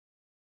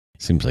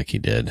 Seems like he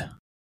did.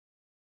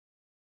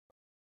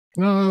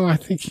 No, I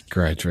think he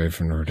graduated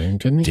from Notre Dame,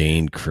 didn't he?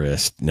 Dane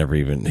Christ he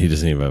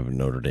doesn't even have a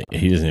Notre Dame.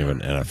 He doesn't even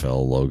have an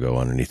NFL logo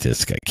underneath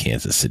this. It's got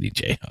Kansas City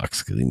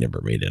Jayhawks because he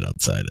never made it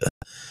outside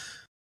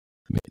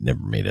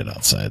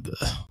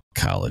the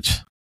college.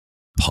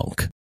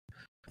 Punk.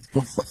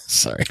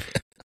 Sorry.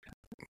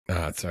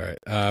 That's all right.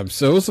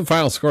 So what was the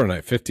final score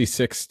tonight?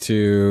 56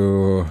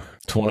 to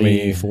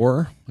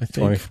 24, I think.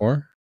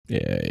 24?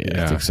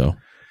 Yeah, I think so.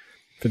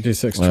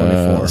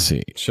 56-24. Let's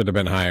see. Should have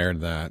been higher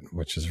than that,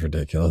 which is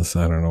ridiculous.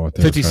 I don't know what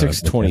they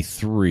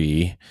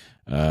 56-23.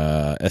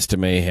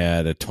 Estime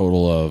had a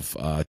total of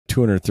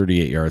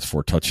 238 yards,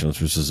 4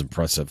 touchdowns, which is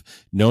impressive.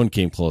 No one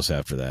came close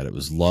after that. It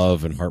was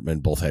Love and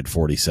Hartman both had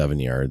 47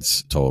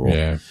 yards total.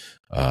 Yeah.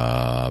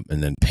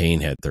 And then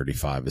Payne had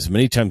 35. As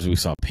many times as we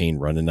saw Payne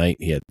run tonight,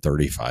 he had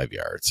 35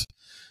 yards.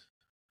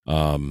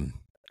 Something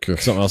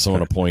else I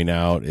want to point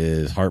out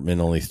is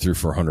Hartman only threw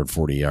for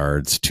 140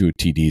 yards, 2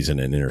 TDs and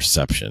an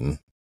interception.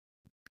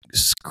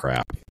 Just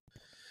crap.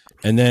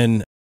 And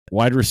then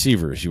wide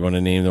receivers. You want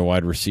to name the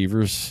wide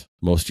receivers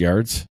most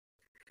yards?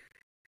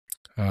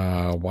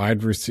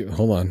 Wide receiver.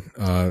 Hold on.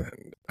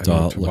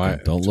 Don't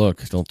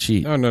look. Don't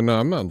cheat. No.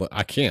 I'm not.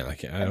 I can't.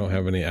 I don't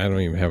have any. I don't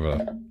even have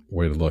a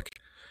way to look.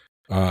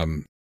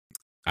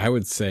 I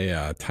would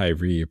say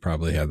Tyree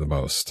probably had the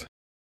most.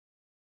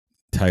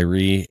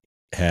 Tyree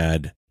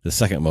had the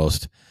second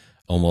most,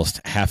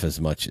 almost half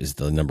as much as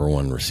the number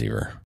one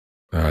receiver.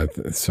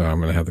 So I'm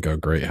gonna have to go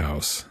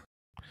Greathouse.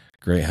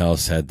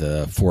 Greathouse had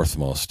the fourth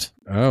most.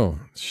 Oh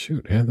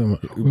shoot!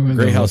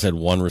 Greathouse had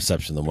 1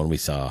 reception. The one we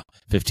saw,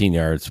 15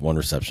 yards, 1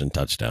 reception,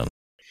 touchdown.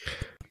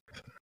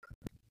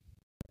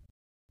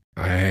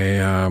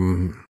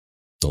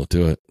 Don't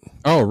do it.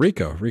 Oh,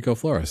 Rico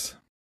Flores.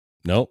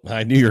 Nope,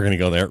 I knew you were going to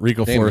go there.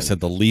 Rico Flores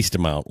had the least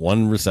amount,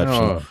 1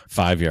 reception,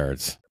 5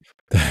 yards.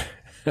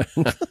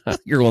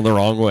 You're going the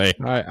wrong way.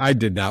 I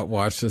did not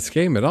watch this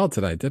game at all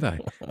tonight, did I?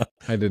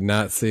 I did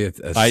not see it.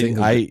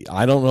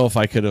 I don't know if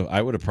I could have.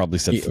 I would have probably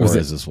said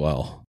Flores as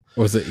well.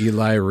 Was it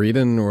Eli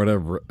Reedon or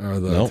whatever, or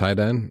the tight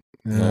end?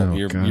 No,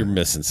 you're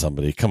missing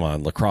somebody. Come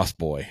on, lacrosse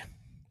boy.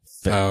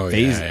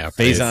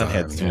 Faison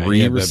had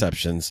 3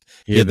 receptions.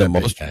 He had the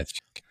most catch.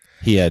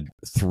 He had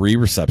 3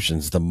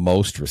 receptions, the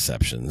most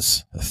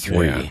receptions.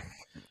 3. Yeah.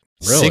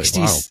 Really?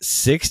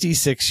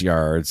 66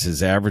 yards.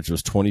 His average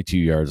was 22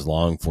 yards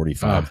long,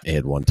 45. He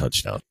had 1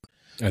 touchdown.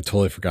 I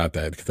totally forgot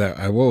that.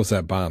 What was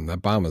that bomb?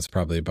 That bomb was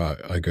probably about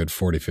a good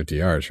 40, 50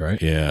 yards,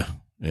 right? Yeah.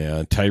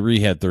 Tyree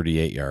had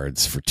 38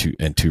 yards for 2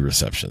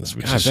 receptions,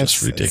 which is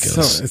just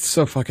ridiculous. It's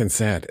so fucking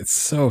sad. It's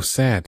so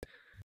sad.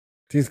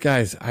 These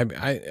guys,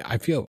 I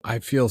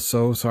feel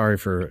so sorry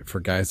for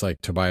guys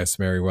like Tobias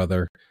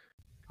Merriweather.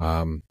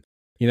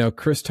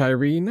 Chris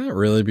Tyree, not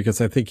really, because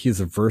I think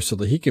he's a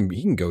versatile. He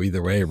can go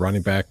either way,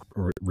 running back,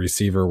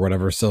 receiver,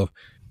 whatever. So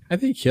I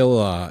think he'll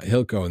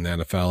go in the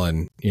NFL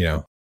and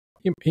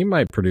He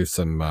might produce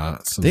some.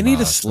 They need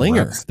a some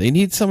slinger. runs. They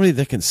need somebody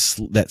that can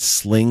that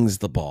slings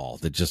the ball.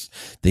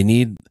 They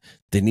need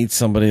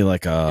somebody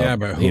like a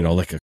but who,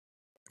 like a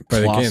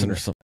but Clausen again, or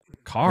some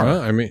Carr.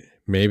 Well, I mean,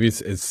 maybe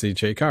it's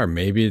CJ Carr.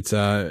 Maybe it's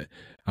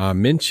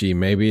Minchie.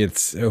 Maybe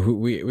it's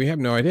we have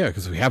no idea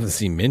because we haven't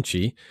seen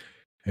Minchie.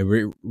 And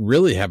we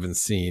really haven't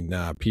seen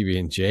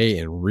PB&J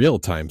in real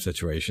time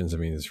situations. I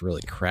mean, it's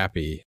really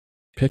crappy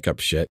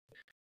pickup shit.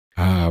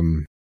 All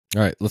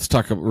right, let's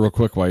talk real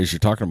quick while you're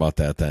talking about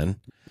that. Then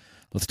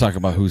let's talk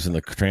about who's in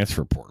the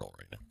transfer portal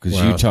right now, because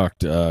you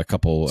talked a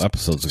couple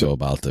episodes ago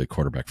about the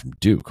quarterback from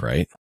Duke,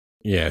 right?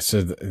 Yeah.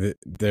 So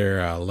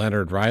they're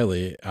Leonard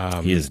Riley.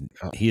 He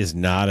is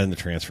not in the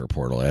transfer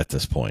portal at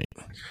this point.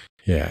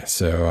 Yeah.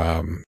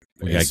 So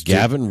we got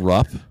Gavin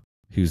Rupp.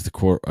 He was a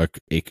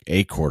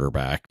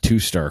quarterback,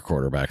 2-star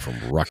quarterback from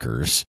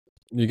Rutgers.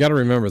 You got to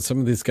remember, some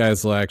of these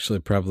guys will actually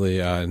probably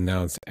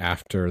announce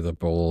after the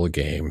bowl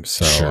game.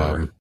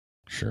 So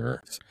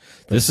sure.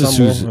 This is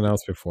who's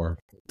announced before.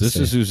 This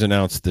is who's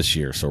announced this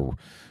year. So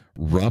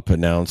Rupp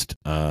announced.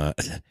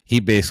 He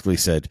basically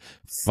said,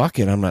 "Fuck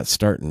it, I'm not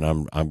starting.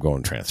 I'm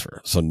going transfer."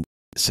 So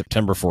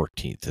September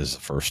 14th is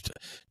the first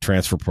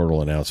transfer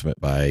portal announcement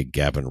by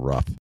Gavin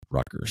Rupp,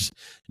 Rutgers.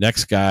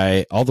 Next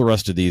guy. All the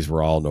rest of these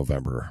were all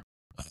November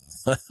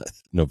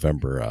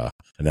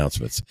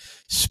announcements.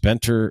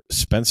 Spencer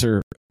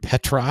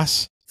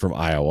Petras from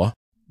Iowa.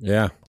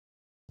 Yeah.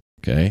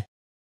 Okay.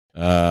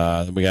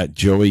 Then we got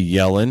Joey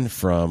Yellen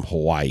from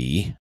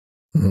Hawaii.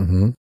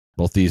 Mm-hmm.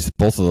 Both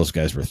of those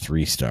guys were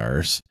 3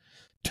 stars.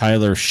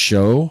 Tyler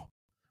Show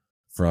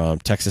from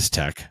Texas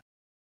Tech.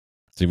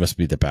 So he must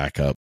be the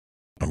backup,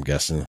 I'm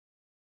guessing.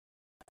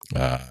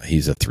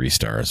 He's a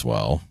 3-star as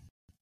well.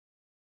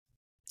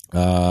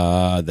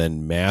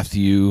 Then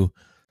Matthew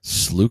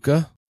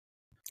Sluka.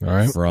 All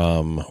right.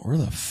 From where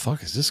the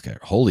fuck is this guy?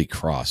 Holy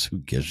Cross. Who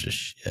gives a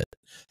shit?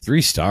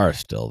 3 stars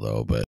still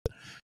though, but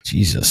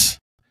Jesus.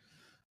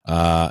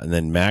 And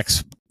then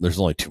Max, there's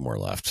only 2 more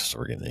left, so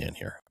we're getting in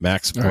here.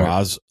 Max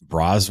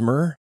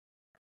Brosmer.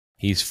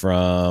 He's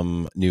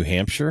from New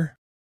Hampshire.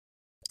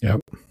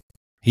 Yep.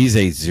 He's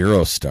a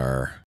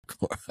 0-star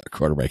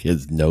quarterback. He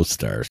has no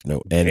stars,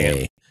 no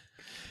NA.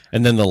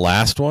 And then the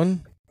last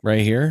one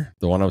right here,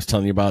 the one I was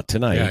telling you about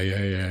tonight.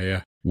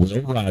 Yeah.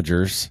 Will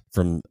Rogers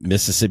from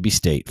Mississippi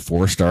State,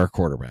 4-star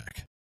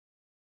quarterback.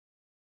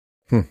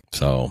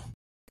 So,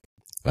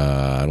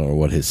 I don't know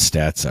what his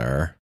stats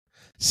are.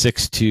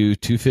 6'2",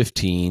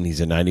 215. He's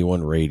a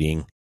 91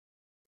 rating.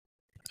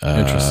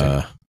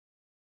 Interesting.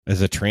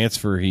 As a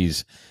transfer,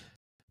 he's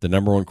the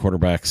number 1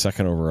 quarterback,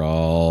 2nd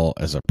overall.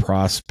 As a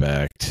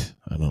prospect,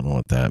 I don't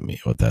know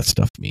what that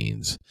stuff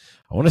means.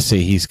 I want to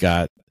say he's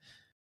got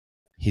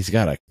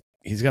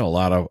a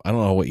lot of, I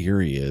don't know what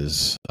year he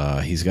is.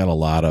 He's got a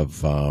lot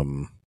of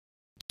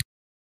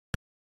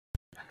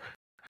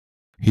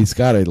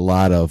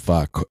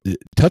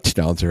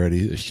touchdowns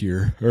already this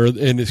year, or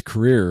in his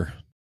career.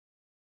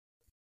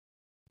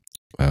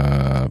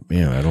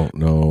 Man, I don't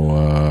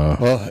know.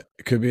 Well,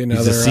 it could be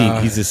another.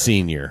 He's a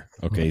senior.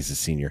 Okay, he's a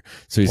senior.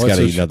 So he's got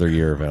another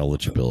year of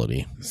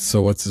eligibility.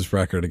 So what's his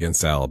record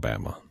against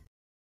Alabama?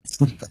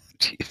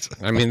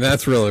 I mean,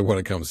 that's really what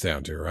it comes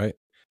down to, right?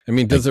 I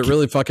mean, does it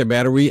really fucking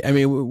matter? We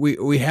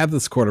have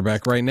this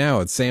quarterback right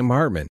now. It's Sam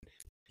Hartman.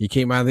 He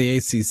came out of the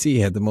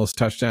ACC, had the most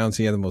touchdowns,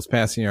 he had the most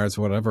passing yards,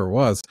 whatever it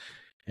was,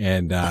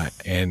 and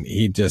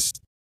he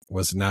just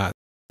was not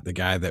the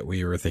guy that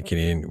we were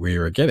thinking we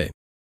were getting.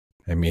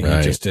 I mean,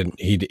 He just didn't.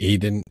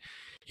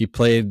 He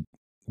played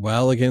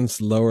well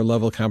against lower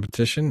level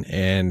competition,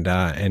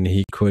 and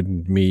he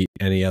couldn't meet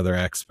any other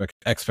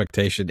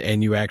expectation.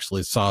 And you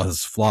actually saw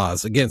his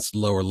flaws against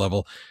lower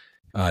level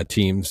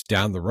teams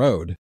down the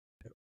road.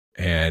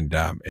 And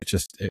I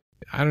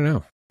don't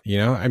know.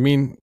 I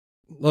mean,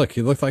 look,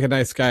 he looked like a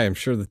nice guy. I'm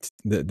sure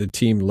the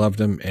team loved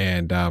him,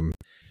 and I'm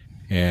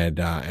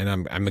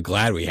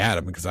glad we had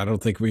him, because I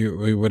don't think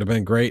we would have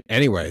been great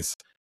anyways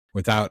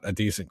without a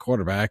decent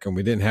quarterback, and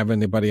we didn't have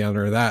anybody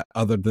under that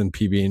other than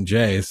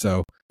PB&J.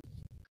 So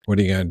what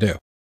are you going to do?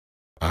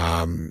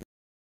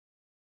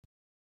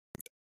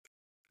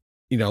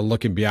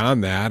 Looking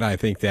beyond that, I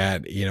think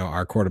that,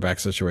 our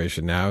quarterback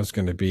situation now is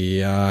going to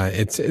be,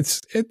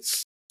 it's,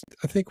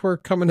 I think we're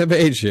coming of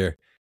age here.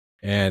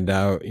 And,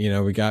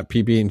 we got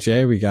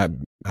PB&J, we got,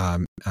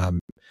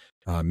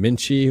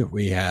 Minchie,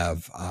 we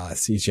have,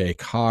 CJ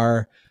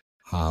Carr,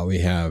 we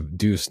have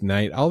Deuce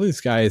Knight, all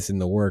these guys in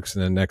the works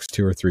in the next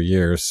 2 or 3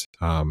 years.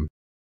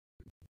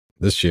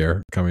 This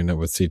year coming up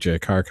with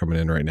CJ Carr coming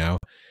in right now.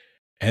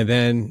 And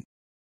then,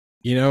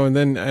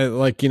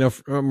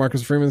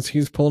 Marcus Freeman's,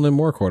 he's pulling in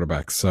more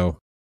quarterbacks. So,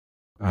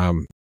 I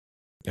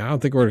don't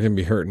think we're going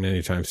to be hurting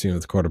anytime soon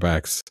with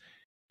quarterbacks.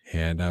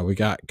 And we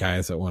got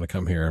guys that want to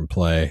come here and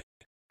play.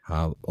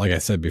 Like I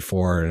said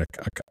before, in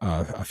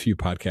a few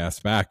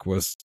podcasts back,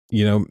 was,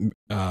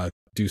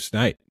 Deuce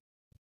Knight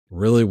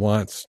really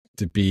wants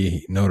to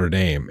be Notre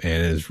Dame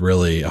and is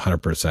really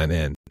 100%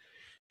 in.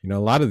 A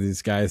lot of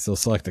these guys, they'll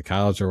select a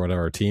college or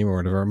whatever team or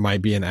whatever. It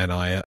might be an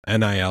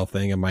NIL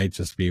thing. It might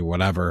just be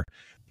whatever.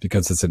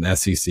 because it's an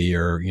SEC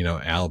or,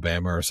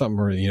 Alabama or something,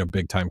 or,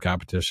 big time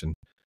competition.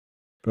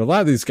 But a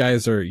lot of these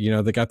guys are,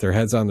 they got their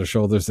heads on their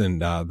shoulders,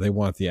 and they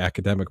want the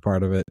academic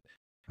part of it.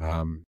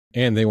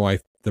 And they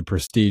want the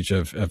prestige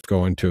of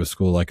going to a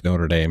school like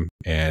Notre Dame.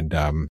 And,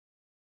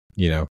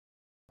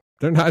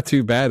 they're not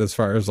too bad as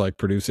far as like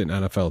producing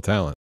NFL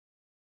talent.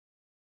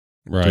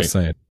 Right. Just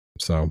saying.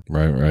 So,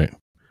 right.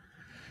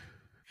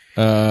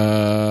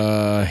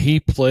 They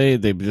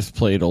just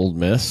played Ole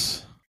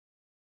Miss,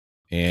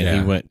 and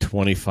he went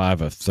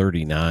 25 of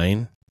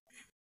 39,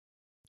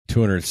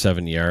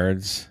 207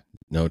 yards,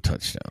 no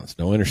touchdowns,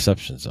 no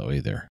interceptions though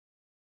either.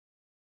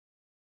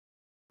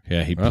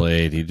 Yeah,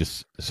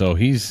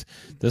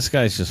 this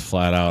guy's just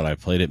flat out. I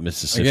played at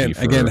Mississippi.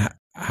 Again,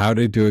 how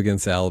did he do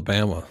against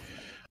Alabama?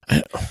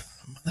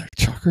 Another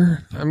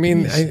chucker. I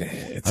mean,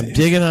 I'm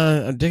digging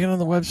on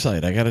the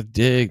website. I got to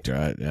dig.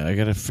 I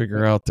got to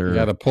figure out their. You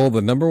got to pull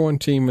the number one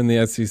team in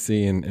the SEC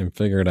and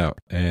figure it out.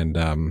 And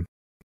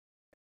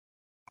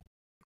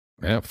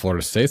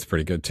Florida State's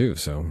pretty good too.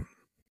 So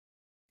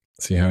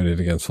see how he did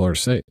against Florida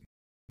State.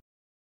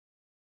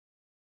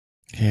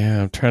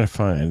 Yeah, I'm trying to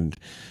find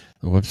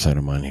the website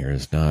I'm on here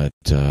is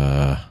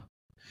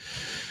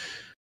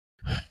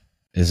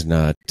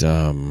not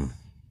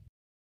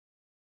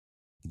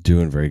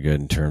doing very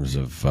good in terms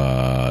of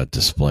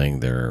displaying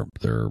their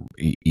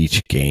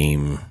each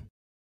game.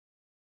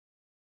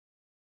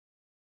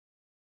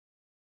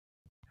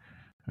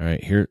 All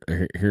right,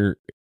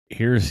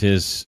 here's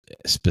his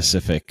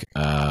specific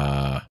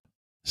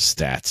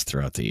stats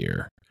throughout the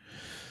year.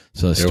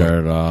 So it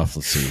started off.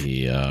 Let's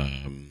see,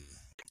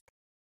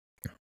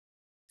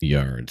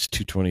 yards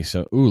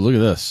 227. Ooh, look at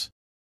this.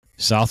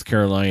 South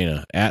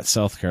Carolina,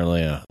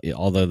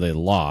 although they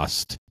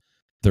lost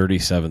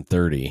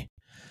 37-30.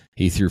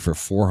 He threw for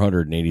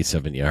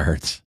 487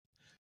 yards,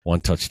 1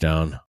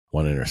 touchdown,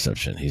 1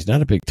 interception. He's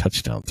not a big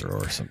touchdown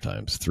thrower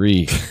sometimes.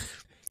 3.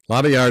 A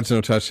lot of yards,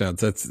 no touchdowns.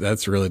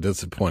 That's really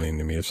disappointing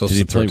to me. Did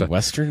he play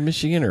Western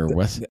Michigan or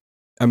West?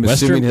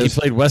 He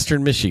played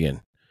Western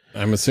Michigan.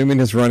 I'm assuming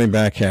his running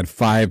back had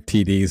 5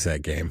 TDs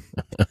that game.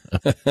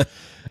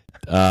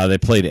 They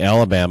played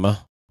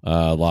Alabama,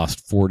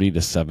 lost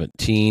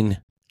 40-17.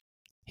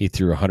 He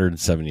threw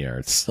 107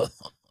 yards,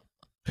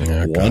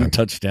 1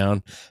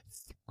 touchdown,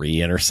 3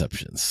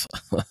 interceptions.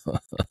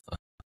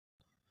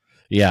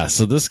 Yeah,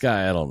 so this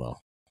guy, I don't know.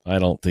 I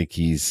don't think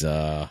he's.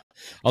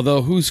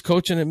 Although, who's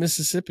coaching at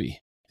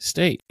Mississippi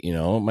State?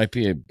 It might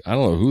be. I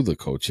don't know who the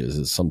coach is.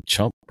 It's some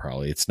chump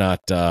probably. It's not.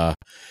 I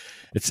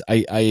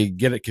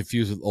get it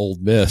confused with Ole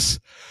Miss.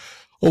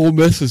 Ole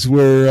Miss is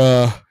where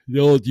the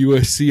old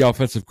USC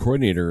offensive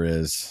coordinator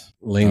is.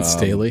 Lane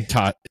Staley?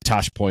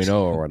 Tosh.0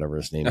 or whatever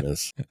his name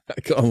is. I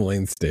call him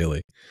Lane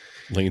Staley.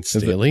 Lane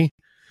Staley?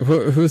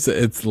 Who's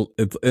it?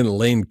 It's in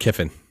Lane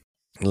Kiffin.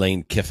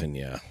 Lane Kiffin,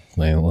 yeah.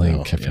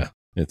 Lane Kiffin. Yeah.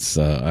 It's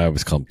I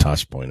always call him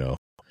Tosh.0.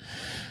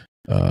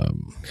 So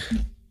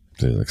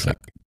it looks like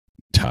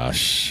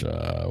Tosh,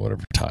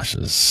 whatever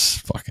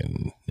Tosh's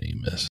fucking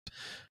name is.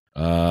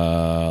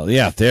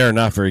 Yeah, they're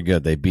not very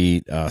good. They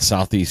beat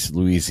Southeast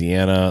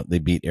Louisiana. They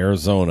beat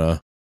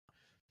Arizona.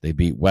 They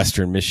beat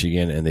Western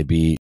Michigan, and they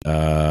beat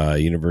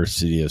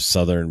University of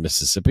Southern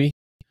Mississippi.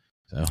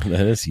 So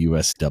that is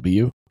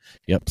USW.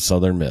 Yep,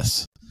 Southern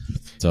Miss.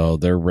 So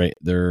their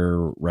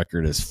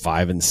record is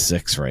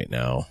 5-6 right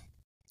now,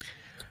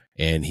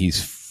 and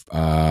he's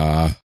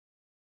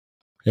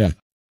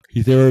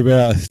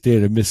everybody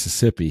state of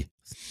Mississippi.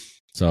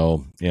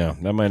 So yeah,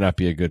 that might not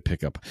be a good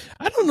pickup.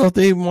 I don't know if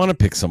they want to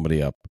pick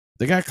somebody up.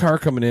 They got Carr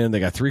coming in. They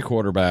got 3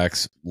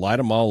 quarterbacks. Light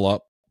them all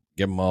up.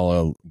 Give them all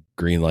a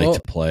green light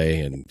to play,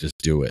 and just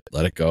do it.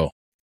 Let it go.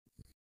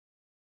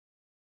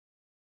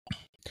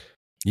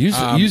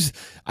 It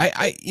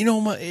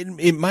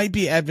might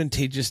be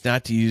advantageous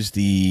not to use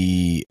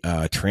the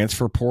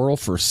transfer portal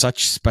for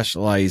such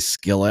specialized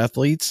skill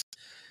athletes,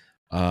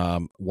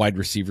 wide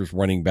receivers,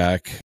 running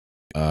back,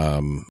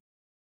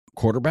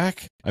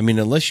 quarterback. I mean,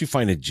 unless you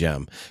find a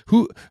gem.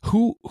 Who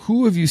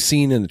have you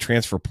seen in the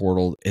transfer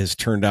portal has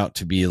turned out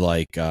to be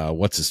like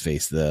what's his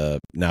face, the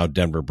now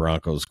Denver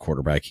Broncos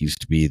quarterback? He used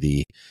to be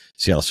the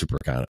Seattle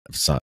Supersonics.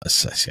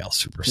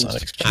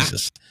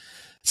 Jesus.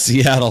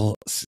 Seattle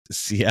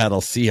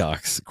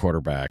Seahawks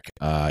quarterback.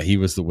 He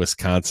was the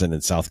Wisconsin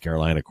and South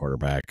Carolina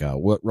quarterback.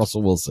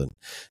 Russell Wilson.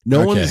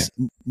 No one's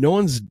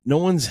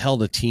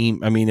held a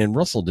team. I mean, and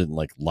Russell didn't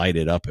like light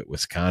it up at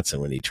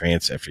Wisconsin when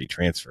after he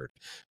transferred,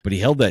 but he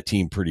held that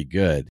team pretty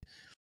good.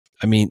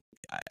 I mean,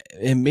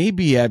 it may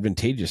be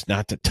advantageous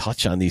not to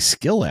touch on these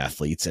skill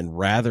athletes and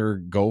rather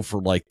go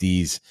for like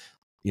these,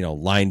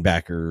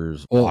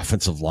 linebackers,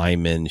 offensive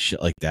linemen,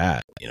 shit like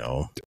that.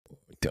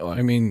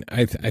 I mean,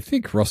 I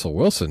think Russell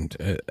Wilson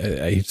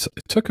he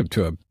took him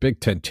to a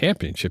Big Ten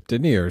championship,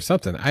 didn't he, or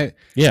something? That's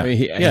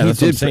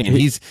what I'm saying.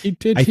 He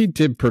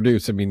did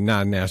produce. I mean,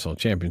 not a national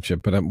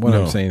championship, but what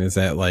I'm saying is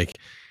that like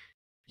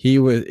he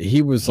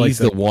was like he's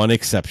the one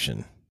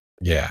exception.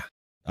 Yeah,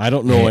 I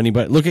don't know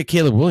anybody. Look at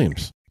Caleb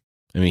Williams.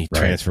 I mean,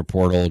 transfer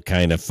portal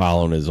kind of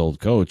following his old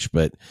coach,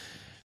 but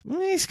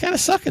He's kind of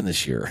sucking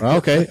this year.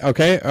 Okay.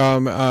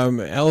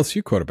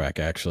 LSU quarterback,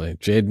 actually,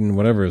 Jaden,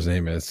 whatever his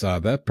name is.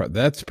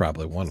 That's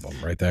probably one of them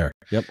right there.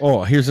 Yep.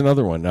 Oh, here's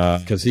another one.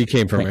 Because he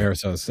came from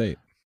Arizona State.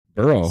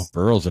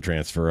 Burrow's a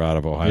transfer out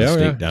of Ohio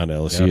State down to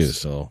LSU. Yes.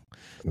 So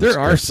there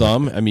are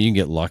some. I mean, you can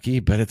get lucky,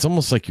 but it's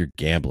almost like you're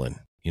gambling.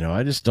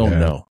 I just don't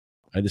know.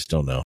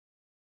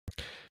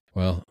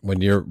 Well,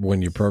 when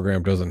your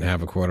program doesn't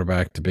have a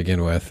quarterback to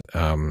begin with,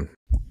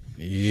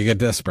 you get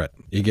desperate.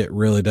 You get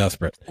really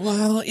desperate.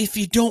 Well, if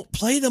you don't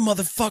play the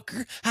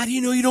motherfucker, how do you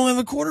know you don't have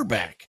a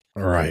quarterback?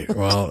 All right.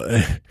 Well,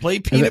 play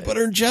peanut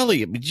butter and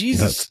jelly. I mean,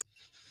 Jesus.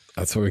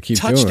 That's what we keep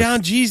doing.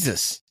 Touchdown,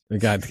 Jesus. We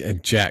got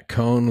Jack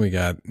Cohn. We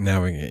got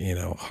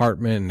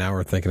Hartman. Now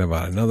we're thinking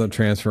about another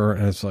transfer,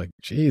 and it's like,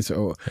 geez,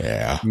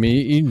 yeah. I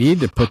mean, you need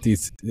to put the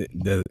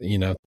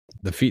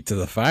feet to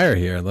the fire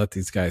here and let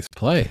these guys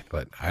play.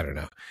 But I don't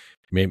know.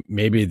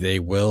 Maybe they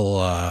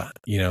will,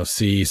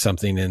 see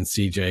something in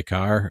CJ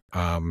Carr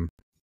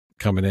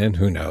coming in.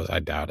 Who knows? I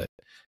doubt it.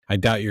 I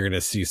doubt you're going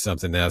to see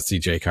something out of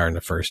CJ Carr in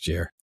the first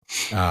year.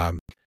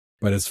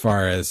 But as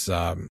far as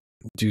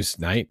Deuce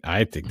Knight,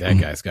 I think that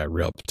guy's got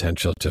real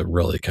potential to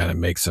really kind of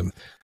make some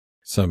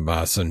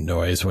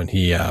noise when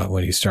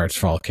he starts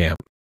fall camp.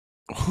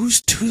 Who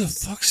the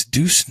fuck's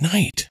Deuce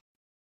Knight?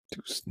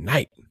 Deuce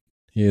Knight.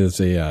 He is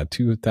a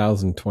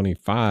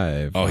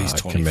 2025. Oh, he's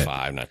 25,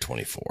 commit. Not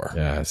 24.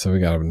 Yeah, so we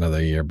got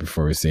another year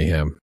before we see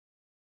him.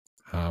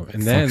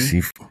 And then,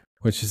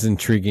 which is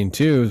intriguing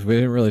too, is we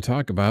didn't really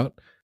talk about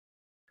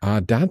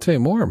Dante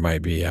Moore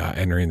might be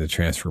entering the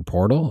transfer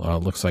portal.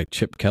 Looks like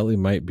Chip Kelly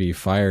might be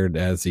fired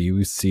as the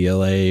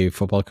UCLA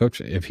football coach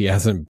if he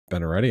hasn't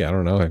been already. I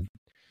don't know. I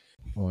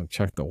want to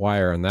check the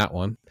wire on that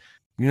one.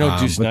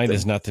 Deuce Knight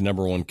is not the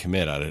number one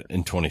commit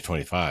in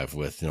 2025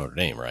 with Notre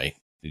Dame, right?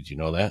 Did you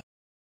know that?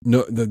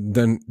 No,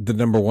 the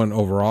number one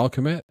overall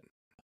commit,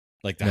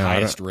 like the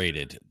highest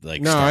rated.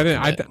 Like no, I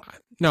didn't.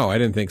 I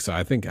didn't think so.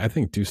 I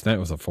think Deuce Knight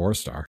was a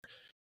 4-star.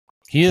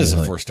 He is a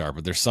 4-star,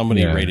 but there's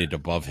somebody rated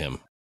above him.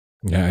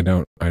 Yeah,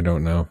 I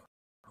don't know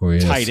who he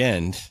is. Tight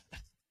end,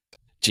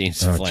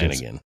 James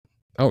Flanagan.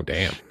 Oh,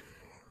 damn!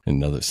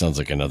 Sounds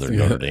like another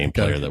Notre Dame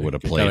player that would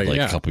have played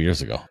a couple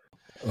years ago.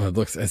 Well,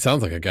 it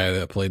sounds like a guy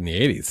that played in the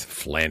 80s.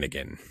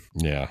 Flanagan.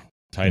 Yeah.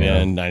 Tight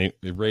end,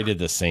 90, rated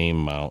the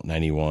same amount,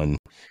 91.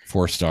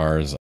 4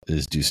 stars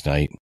is Deuce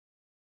Knight.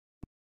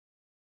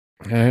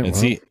 Right,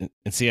 see,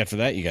 after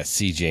that, you got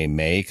CJ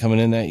May coming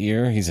in that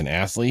year. He's an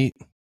athlete.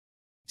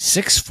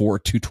 6'4",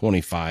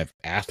 225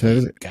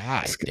 athlete.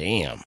 God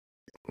damn.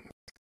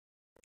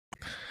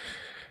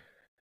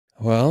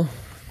 Well,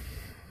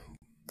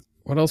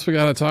 what else we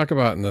got to talk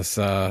about in this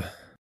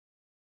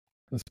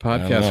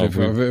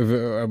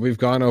podcast? We've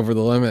gone over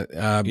the limit.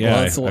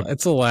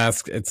 It's the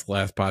last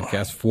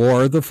podcast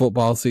for the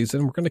football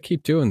season. We're going to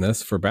keep doing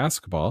this for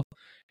basketball,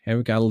 and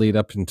we got to lead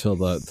up until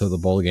the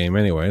bowl game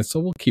anyway. So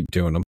we'll keep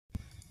doing them.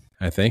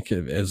 I think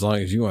as long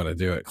as you want to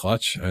do it,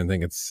 Clutch. I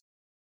think it's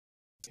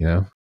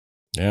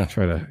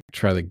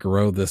try to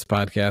grow this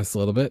podcast a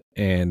little bit,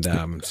 and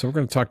so we're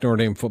going to talk Notre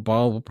Dame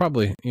football. We'll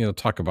probably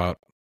talk about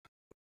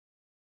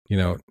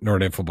Notre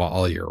Dame football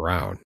all year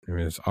round. I mean,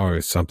 there's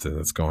always something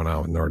that's going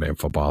on with Notre Dame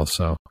football.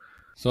 So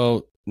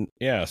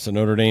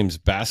Notre Dame's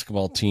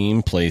basketball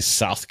team plays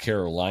South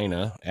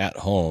Carolina at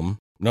home.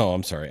 No,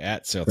 I'm sorry,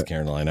 at South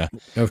Carolina.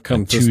 It'll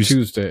come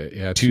Tuesday.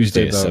 Yeah,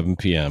 Tuesday at 7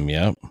 p.m.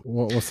 Yeah.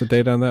 What's the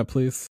date on that,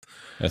 please?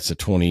 That's the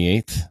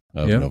 28th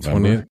of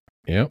November.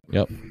 28th.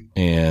 Yep.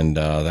 And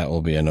that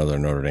will be another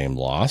Notre Dame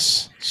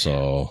loss.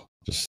 So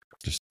just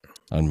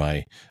on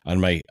my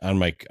crusade.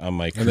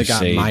 And they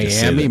got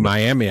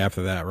Miami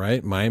after that,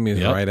 right? Miami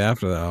is right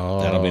after that.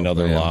 Oh, that'll be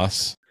another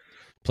loss.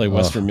 Play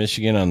Western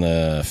Michigan on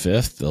the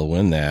 5th. They'll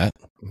win that.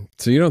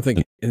 So you don't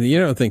think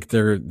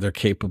they're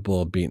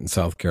capable of beating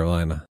South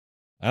Carolina?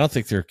 I don't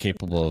think they're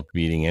capable of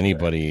beating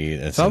anybody.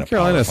 That's South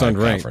Carolina's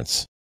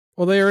unranked.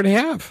 Well, they already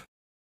have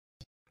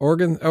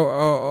Oregon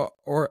or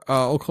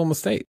Oklahoma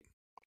State.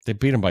 They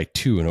beat them by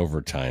 2 in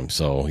overtime.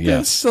 So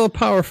yes, it's still a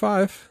Power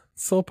 5.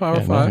 Still Power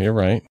 5. No, you're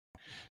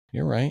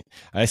right.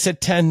 I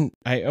said 10.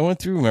 I went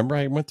through. Remember,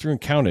 I went through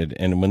and counted.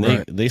 And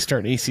when they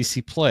start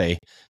ACC play,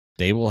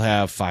 they will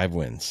have 5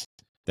 wins.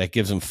 That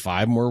gives them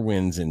 5 more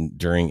wins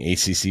during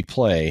ACC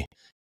play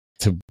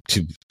to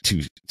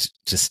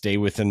stay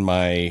within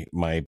my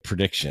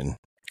prediction.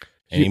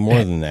 Any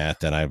more than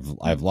that, then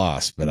I've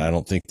lost. But I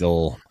don't think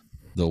they'll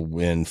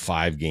win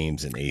 5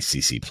 games in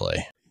ACC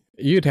play.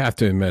 You'd have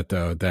to admit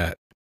though that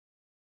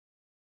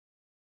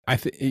I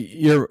think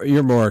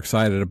you're more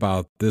excited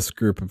about this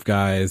group of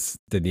guys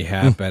than you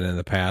have been in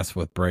the past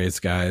with Bray's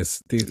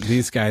guys.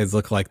 These guys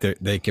look like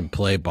they can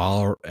play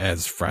ball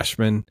as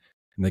freshmen,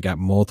 and they got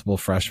multiple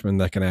freshmen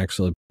that can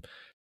actually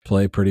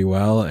play pretty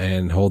well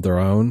and hold their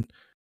own.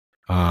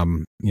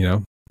 It'll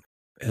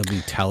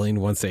be telling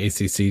once the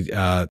ACC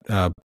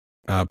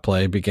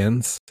play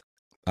begins.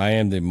 I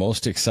am the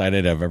most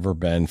excited I've ever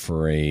been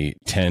for a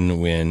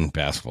 10-win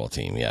basketball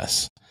team.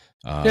 Yes.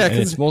 And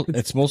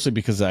it's mostly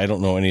because I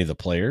don't know any of the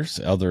players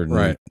other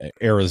than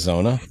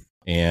Arizona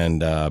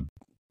and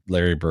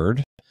Larry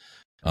Bird.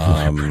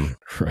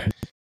 Right.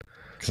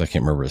 Because I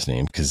can't remember his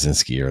name,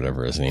 Kaczynski or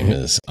whatever his name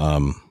is.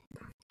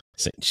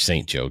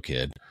 St. Joe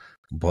kid.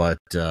 But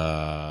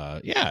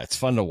yeah, it's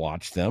fun to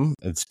watch them.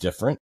 It's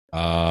different.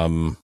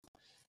 J.R.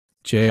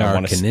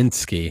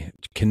 Kaninsky.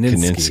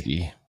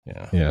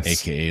 Yeah. Yes.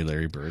 AKA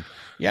Larry Bird.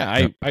 Yeah,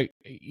 I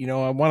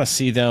want to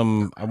see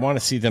them. I want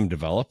to see them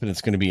develop, and it's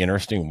going to be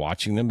interesting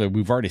watching them. But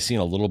we've already seen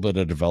a little bit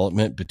of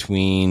development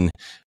between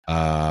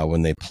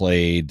when they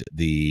played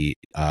the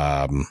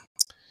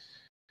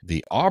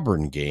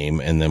Auburn game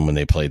and then when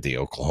they played the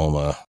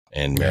Oklahoma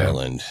and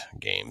Maryland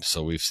game.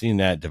 So we've seen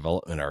that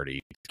development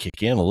already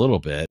kick in a little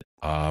bit.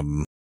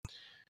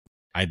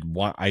 I'd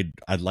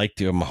like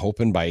to. I'm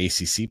hoping by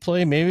ACC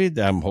play,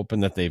 maybe. I'm hoping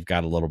that they've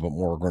got a little bit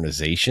more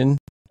organization,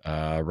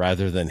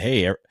 rather than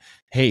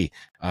hey,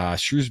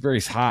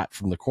 Shrewsbury's hot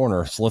from the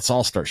corner, so let's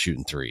all start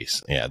shooting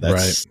threes. Yeah,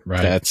 that's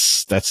right.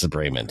 That's the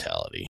Bray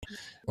mentality.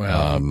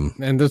 Well,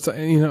 and there's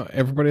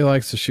everybody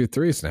likes to shoot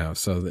threes now,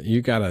 so that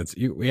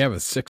we have a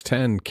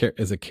 6'10"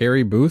 is a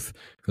Carrie Booth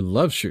who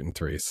loves shooting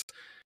threes,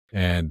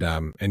 and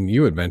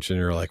you had mentioned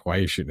you're like, why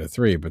are you shooting a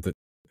three? But the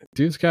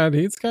dude's got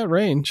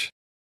range.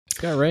 It's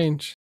got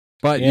range,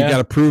 but you got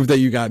to prove that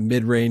you got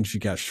mid range, you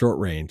got short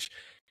range.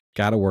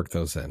 Got to work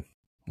those in.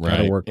 Got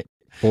to work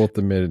both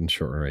the mid and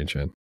short range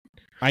in.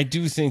 I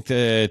do think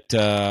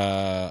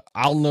that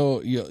I'll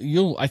know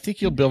you'll. I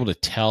think you'll be able to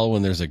tell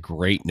when there's a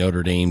great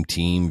Notre Dame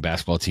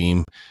basketball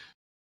team,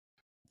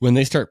 when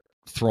they start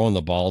throwing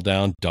the ball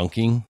down,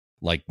 dunking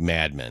like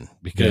madmen,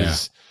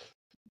 because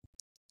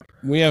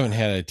we haven't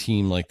had a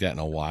team like that in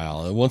a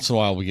while. And once in a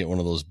while, we get one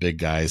of those big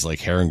guys like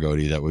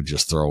Herringody that would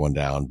just throw one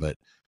down, but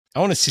I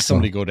want to see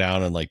somebody go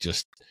down and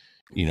just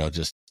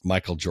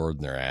Michael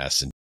Jordan their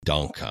ass and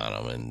dunk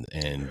on them.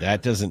 And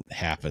that doesn't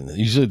happen.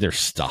 Usually they're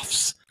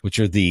stuffs, which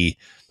are the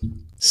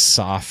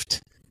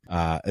soft,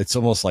 it's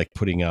almost like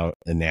putting out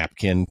a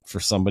napkin for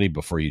somebody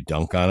before you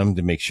dunk on them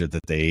to make sure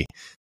that they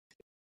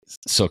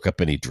soak up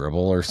any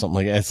dribble or something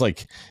like that.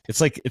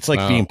 It's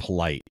like being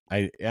polite.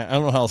 I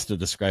don't know how else to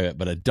describe it,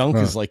 but a dunk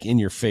is like in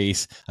your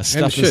face. A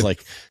stuff is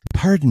like,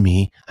 pardon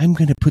me, I'm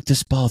going to put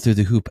this ball through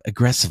the hoop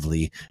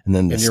aggressively, and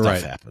then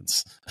stuff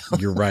happens.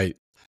 You're right.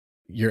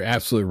 You're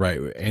absolutely right.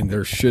 And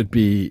there should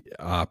be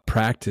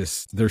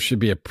practice. There should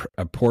be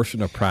a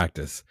portion of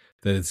practice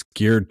that is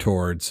geared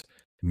towards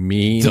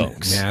mean,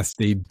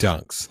 nasty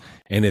dunks.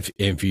 And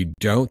if you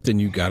don't, then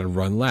you got to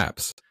run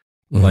laps.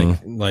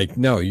 Like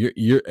no,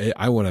 you're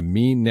I want a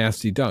mean,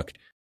 nasty dunk.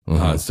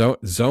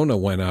 Zona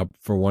went up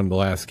for one of the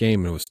last game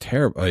and it was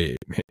terrible. He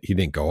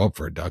didn't go up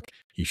for a dunk.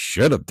 He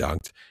should have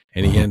dunked,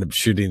 and he ended up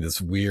shooting this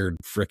weird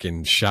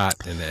freaking shot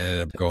and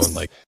ended up going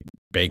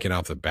banking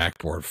off the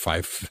backboard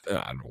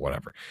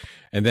whatever.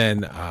 And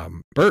then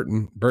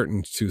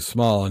Burton's too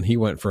small, and he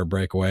went for a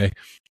breakaway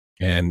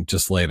and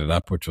just laid it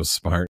up, which was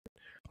smart.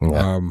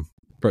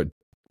 But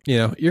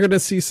you're going to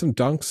see some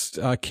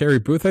dunks. Carrie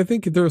Booth, I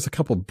think there was a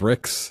couple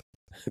bricks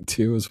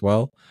too as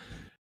well.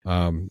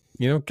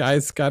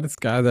 Guys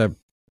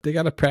they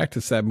got to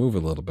practice that move a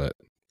little bit.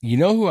 You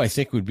know who I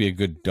think would be a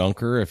good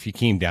dunker if he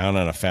came down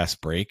on a fast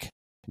break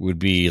would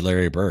be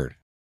Larry Bird.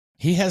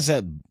 He has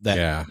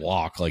that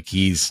walk like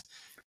he's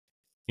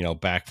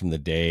back from the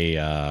day.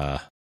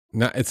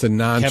 It's a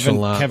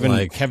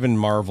nonchalant Kevin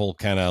Marvel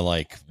kind of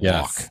like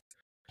walk.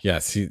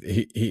 Yes,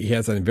 he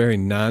has a very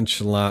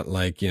nonchalant,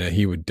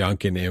 he would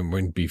dunk in and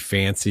wouldn't be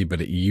fancy, but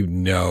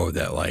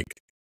that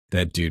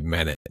that dude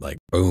meant it,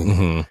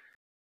 boom,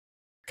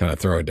 kind of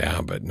throw it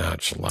down, but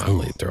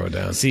nonchalantly throw it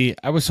down. See,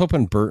 I was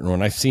hoping Burton,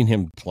 when I've seen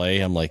him play,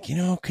 I'm like,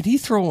 could he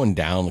throw one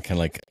down?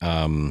 Kind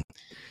of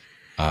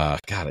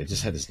God, I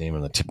just had his name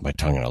on the tip of my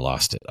tongue and I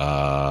lost it.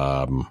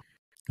 I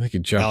think he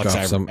jumped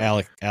off some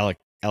Alec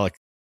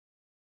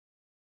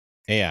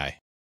AI.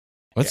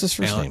 What's his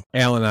first name?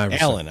 Allen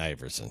Iverson. Allen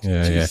Iverson.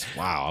 Yeah.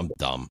 Wow, I'm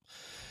dumb.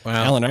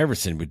 Wow. Allen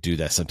Iverson would do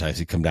that sometimes.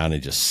 He'd come down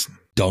and just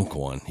dunk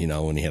one,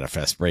 when he had a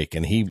fast break.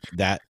 And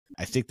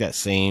I think that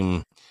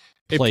same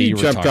play if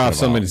he jumped off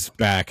somebody's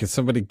back, if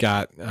somebody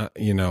got,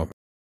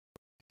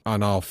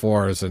 on all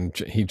fours and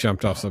he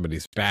jumped off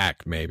somebody's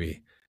back,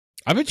 maybe.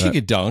 I bet you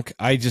could dunk.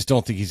 I just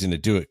don't think he's going to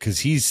do it because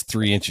he's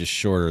 3 inches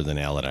shorter than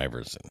Allen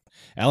Iverson.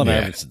 Allen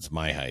Iverson's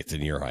my height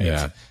and your height.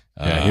 Yeah.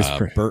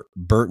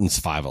 Burton's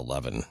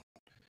 5'11".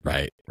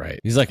 Right.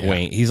 He's like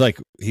Wayne. He's like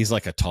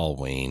a tall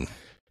Wayne.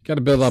 Got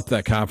to build up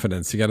that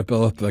confidence. You got to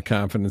build up the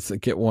confidence to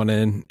get one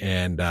in.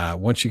 And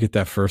once you get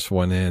that first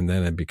one in,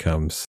 then it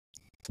becomes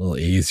a little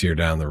easier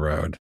down the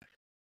road.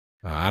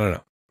 I don't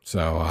know.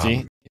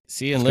 So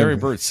see, and Larry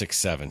Bird's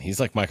 6'7". He's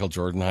like Michael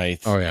Jordan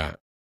height. Oh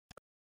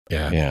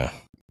yeah.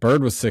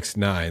 Bird was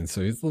 6'9",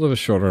 so he's a little bit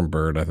shorter than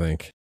Bird, I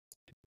think.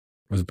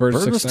 Bird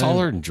 6'9"? Was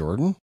taller than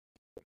Jordan?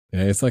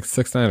 Yeah, he's like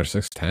 6'9" or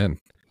 6'10".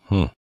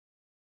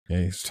 Yeah,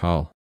 he's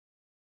tall.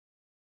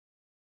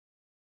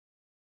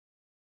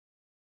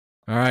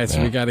 All right,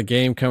 so we got a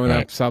game coming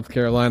up, South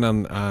Carolina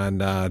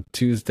on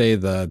Tuesday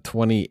the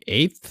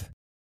 28th.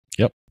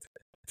 Yep.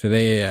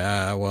 Today,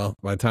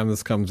 by the time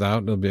this comes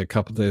out, it'll be a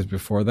couple days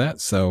before that.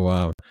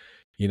 So,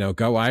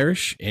 go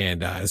Irish.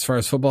 And as far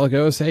as football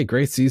goes, hey,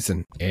 great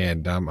season.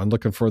 And I'm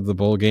looking forward to the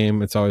bowl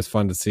game. It's always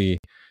fun to see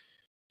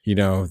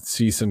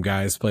some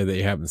guys play that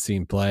you haven't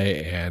seen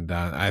play. And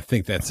I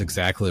think that's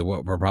exactly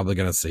what we're probably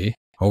going to see,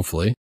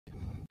 hopefully,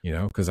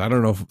 because I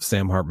don't know if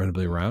Sam Hartman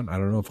will be around. I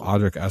don't know if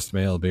Audric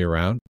Estime will be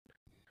around.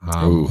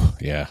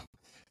 Yeah.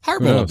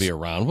 Hartman will be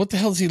around. What the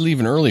hell is he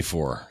leaving early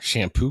for?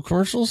 Shampoo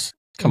commercials?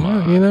 Come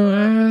on.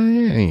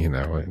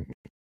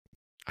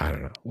 I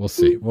don't know. We'll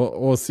see.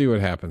 We'll see what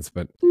happens,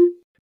 but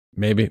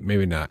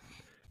maybe not.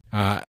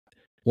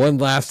 One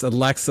last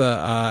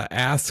Alexa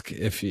ask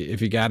if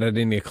you got it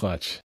in your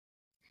clutch.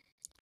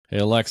 Hey,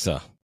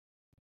 Alexa,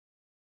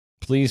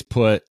 please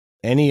put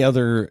any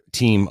other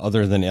team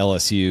other than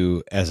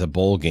LSU as a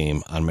bowl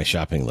game on my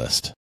shopping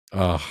list.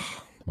 Oh,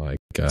 my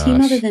gosh.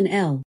 Team other than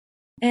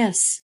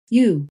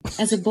LSU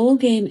as a bowl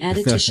game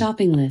added to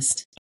shopping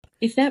list.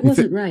 If that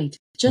wasn't right,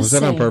 just was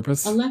that say, on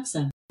purpose?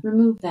 Alexa,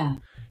 remove that.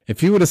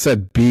 If you would have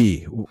said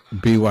BYU,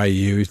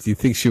 do you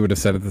think she would have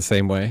said it the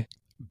same way?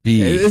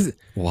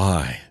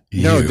 Why?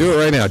 No, do it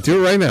right now.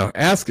 Do it right now.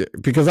 Ask it,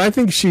 because I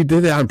think she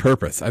did it on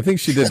purpose. I think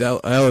she did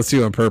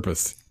LSU on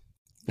purpose.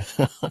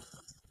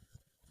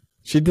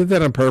 She did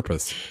that on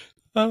purpose.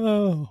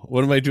 Oh,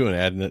 what am I doing?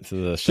 Adding it to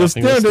the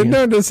shopping list?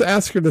 No, just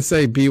ask her to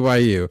say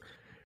BYU.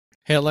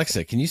 Hey,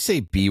 Alexa, can you say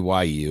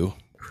BYU?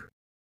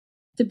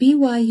 The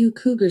BYU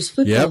Cougars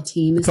football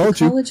team is the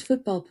college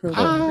football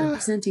program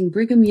representing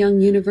Brigham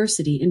Young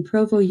University in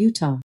Provo,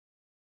 Utah.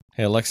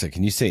 Hey, Alexa,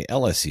 can you say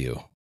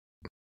LSU?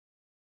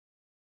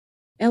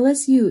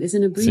 LSU is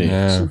an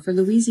abbreviation for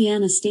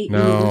Louisiana State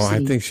University. No,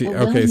 I think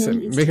so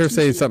make her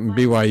say something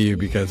BYU,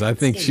 because I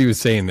think she was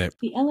saying that.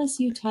 The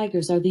LSU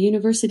Tigers are the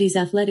university's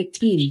athletic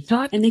team,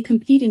 and they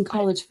compete in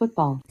college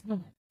football.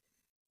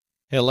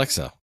 Hey,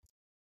 Alexa,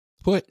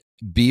 put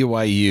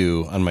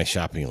BYU on my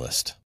shopping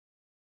list.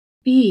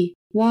 BYU.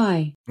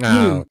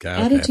 Okay,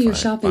 add it to your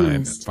shopping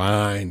list.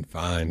 Fine.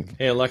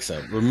 Hey,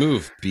 Alexa,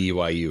 remove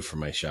BYU from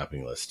my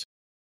shopping list.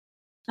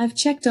 I've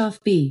checked off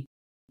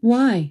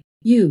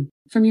BYU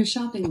from your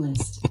shopping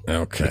list.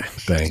 Okay,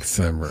 thanks.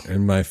 I'm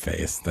in my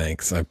face.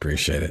 Thanks. I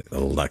appreciate it.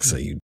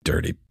 Alexa, you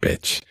dirty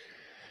bitch.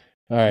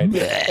 All right.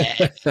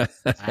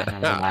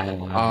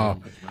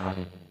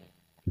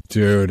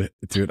 Dude,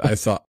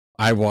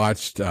 I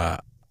watched,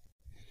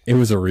 it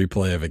was a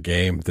replay of a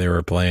game they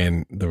were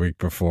playing the week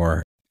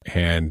before,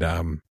 and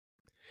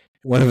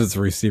one of his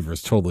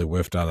receivers totally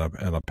whiffed on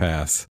a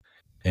pass.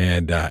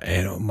 And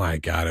oh my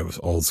God, it was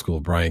old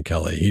school Brian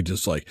Kelly. He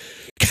just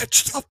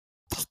catch the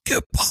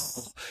fucking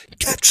ball,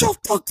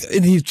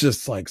 and he's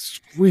just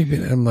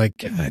screaming. I'm like,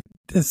 God,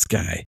 this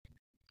guy.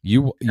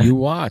 You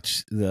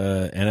watch,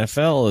 the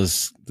NFL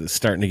is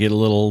starting to get a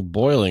little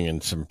boiling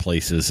in some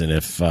places, and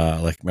if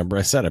remember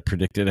I said I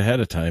predicted ahead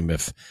of time,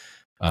 if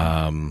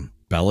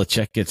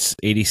Belichick gets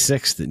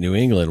 86th at New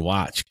England,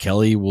 watch,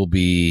 Kelly will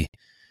be.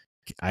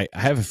 I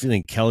have a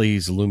feeling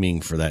Kelly's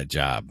looming for that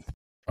job.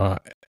 I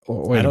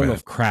don't know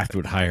if Kraft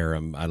would hire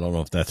him. I don't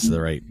know if that's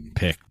the right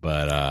pick,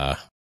 but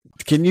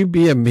can you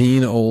be a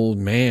mean old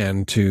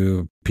man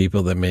to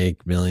people that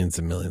make millions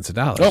and millions of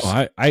dollars?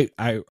 Oh, I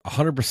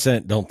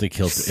 100% don't think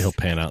he'll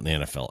pan out in the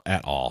NFL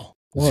at all.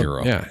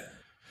 Zero. Yeah.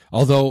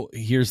 Although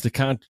here's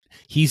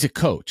he's a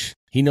coach.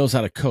 He knows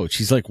how to coach.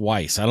 He's like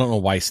Weiss. I don't know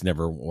why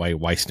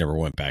Weiss never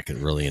went back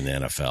really in the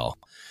NFL.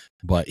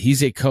 But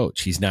he's a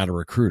coach. He's not a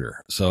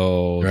recruiter.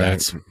 So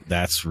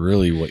that's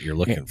really what you're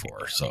looking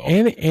for. So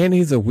and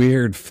he's a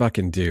weird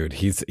fucking dude.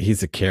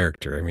 He's a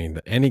character. I mean,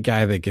 any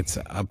guy that gets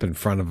up in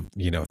front of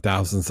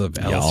thousands of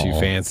LSU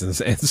fans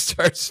and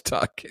starts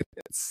talking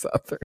in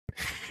Southern,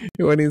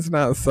 when he's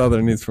not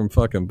Southern, he's from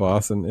fucking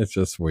Boston. It's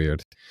just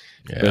weird.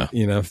 Yeah, but,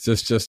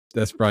 it's just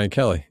that's Brian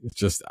Kelly. It's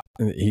just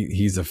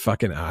he's a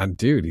fucking odd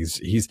dude.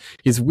 He's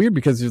weird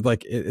because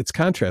it's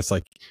contrast.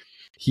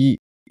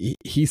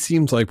 He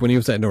seems like when he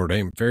was at Notre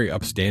Dame, very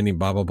upstanding,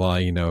 blah, blah, blah,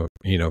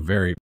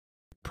 very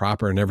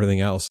proper and everything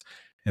else.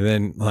 And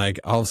then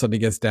all of a sudden he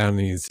gets down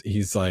and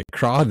he's like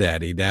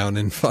crawdaddy down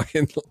in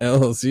fucking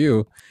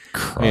LSU.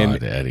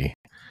 Crawdaddy.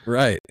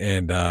 Right.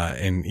 And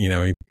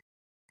he,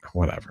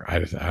 whatever. I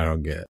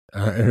don't get it.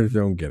 I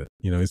don't get it.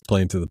 He's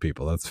playing to the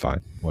people. That's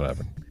fine.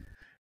 Whatever.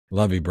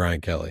 Love you,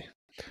 Brian Kelly.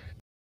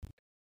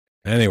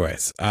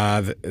 Anyways,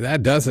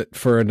 that does it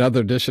for another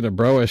edition of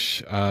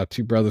Broish.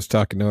 Two brothers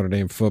talking Notre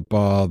Dame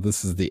football.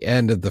 This is the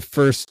end of the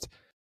first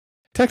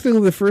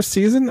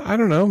season. I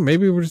don't know.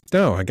 Maybe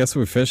I guess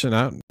we're fishing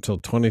out until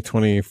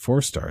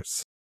 2024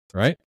 starts.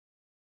 Right.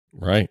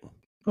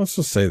 Let's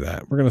just say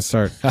that we're gonna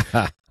start.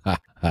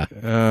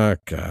 Oh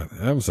God,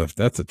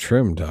 that's a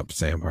trimmed up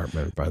Sam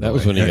Hartman. By the way, that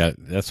was when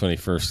that's when he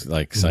first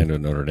signed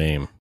with Notre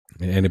Dame.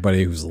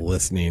 Anybody who's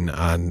listening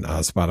on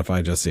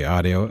Spotify, just the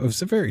audio. It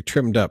was a very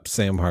trimmed up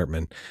Sam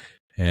Hartman,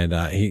 and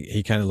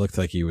he kind of looked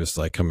like he was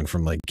coming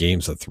from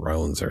Games of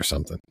Thrones or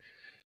something.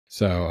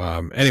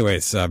 So,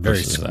 anyways,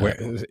 very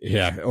square.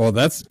 Yeah, well,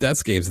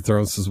 that's Games of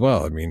Thrones as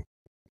well. I mean,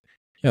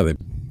 yeah,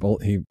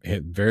 he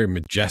had very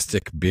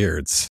majestic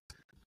beards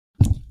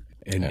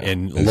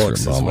and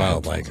looks as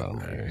well.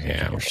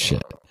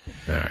 Shit.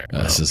 All right,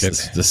 well, this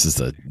is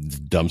the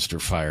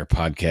dumpster fire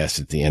podcast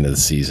at the end of the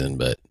season,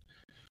 but.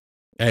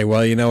 Hey,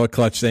 well, you know what,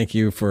 Clutch? Thank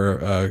you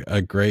for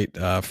a great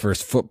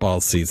first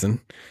football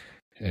season.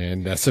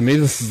 And so maybe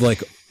this is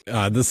like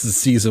this is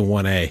season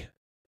 1A.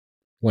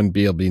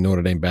 1B will be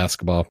Notre Dame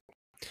basketball.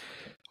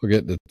 We'll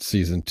get to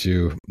season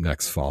 2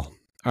 next fall.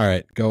 All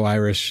right, go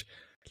Irish.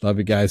 Love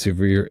you guys. If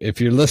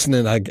you're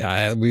listening,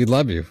 we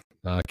love you.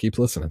 Keep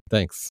listening.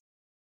 Thanks.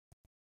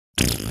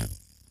 From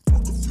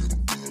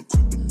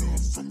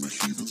the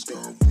heathens,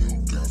 got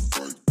will, got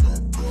fight,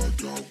 got pride,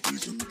 got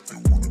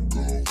reason.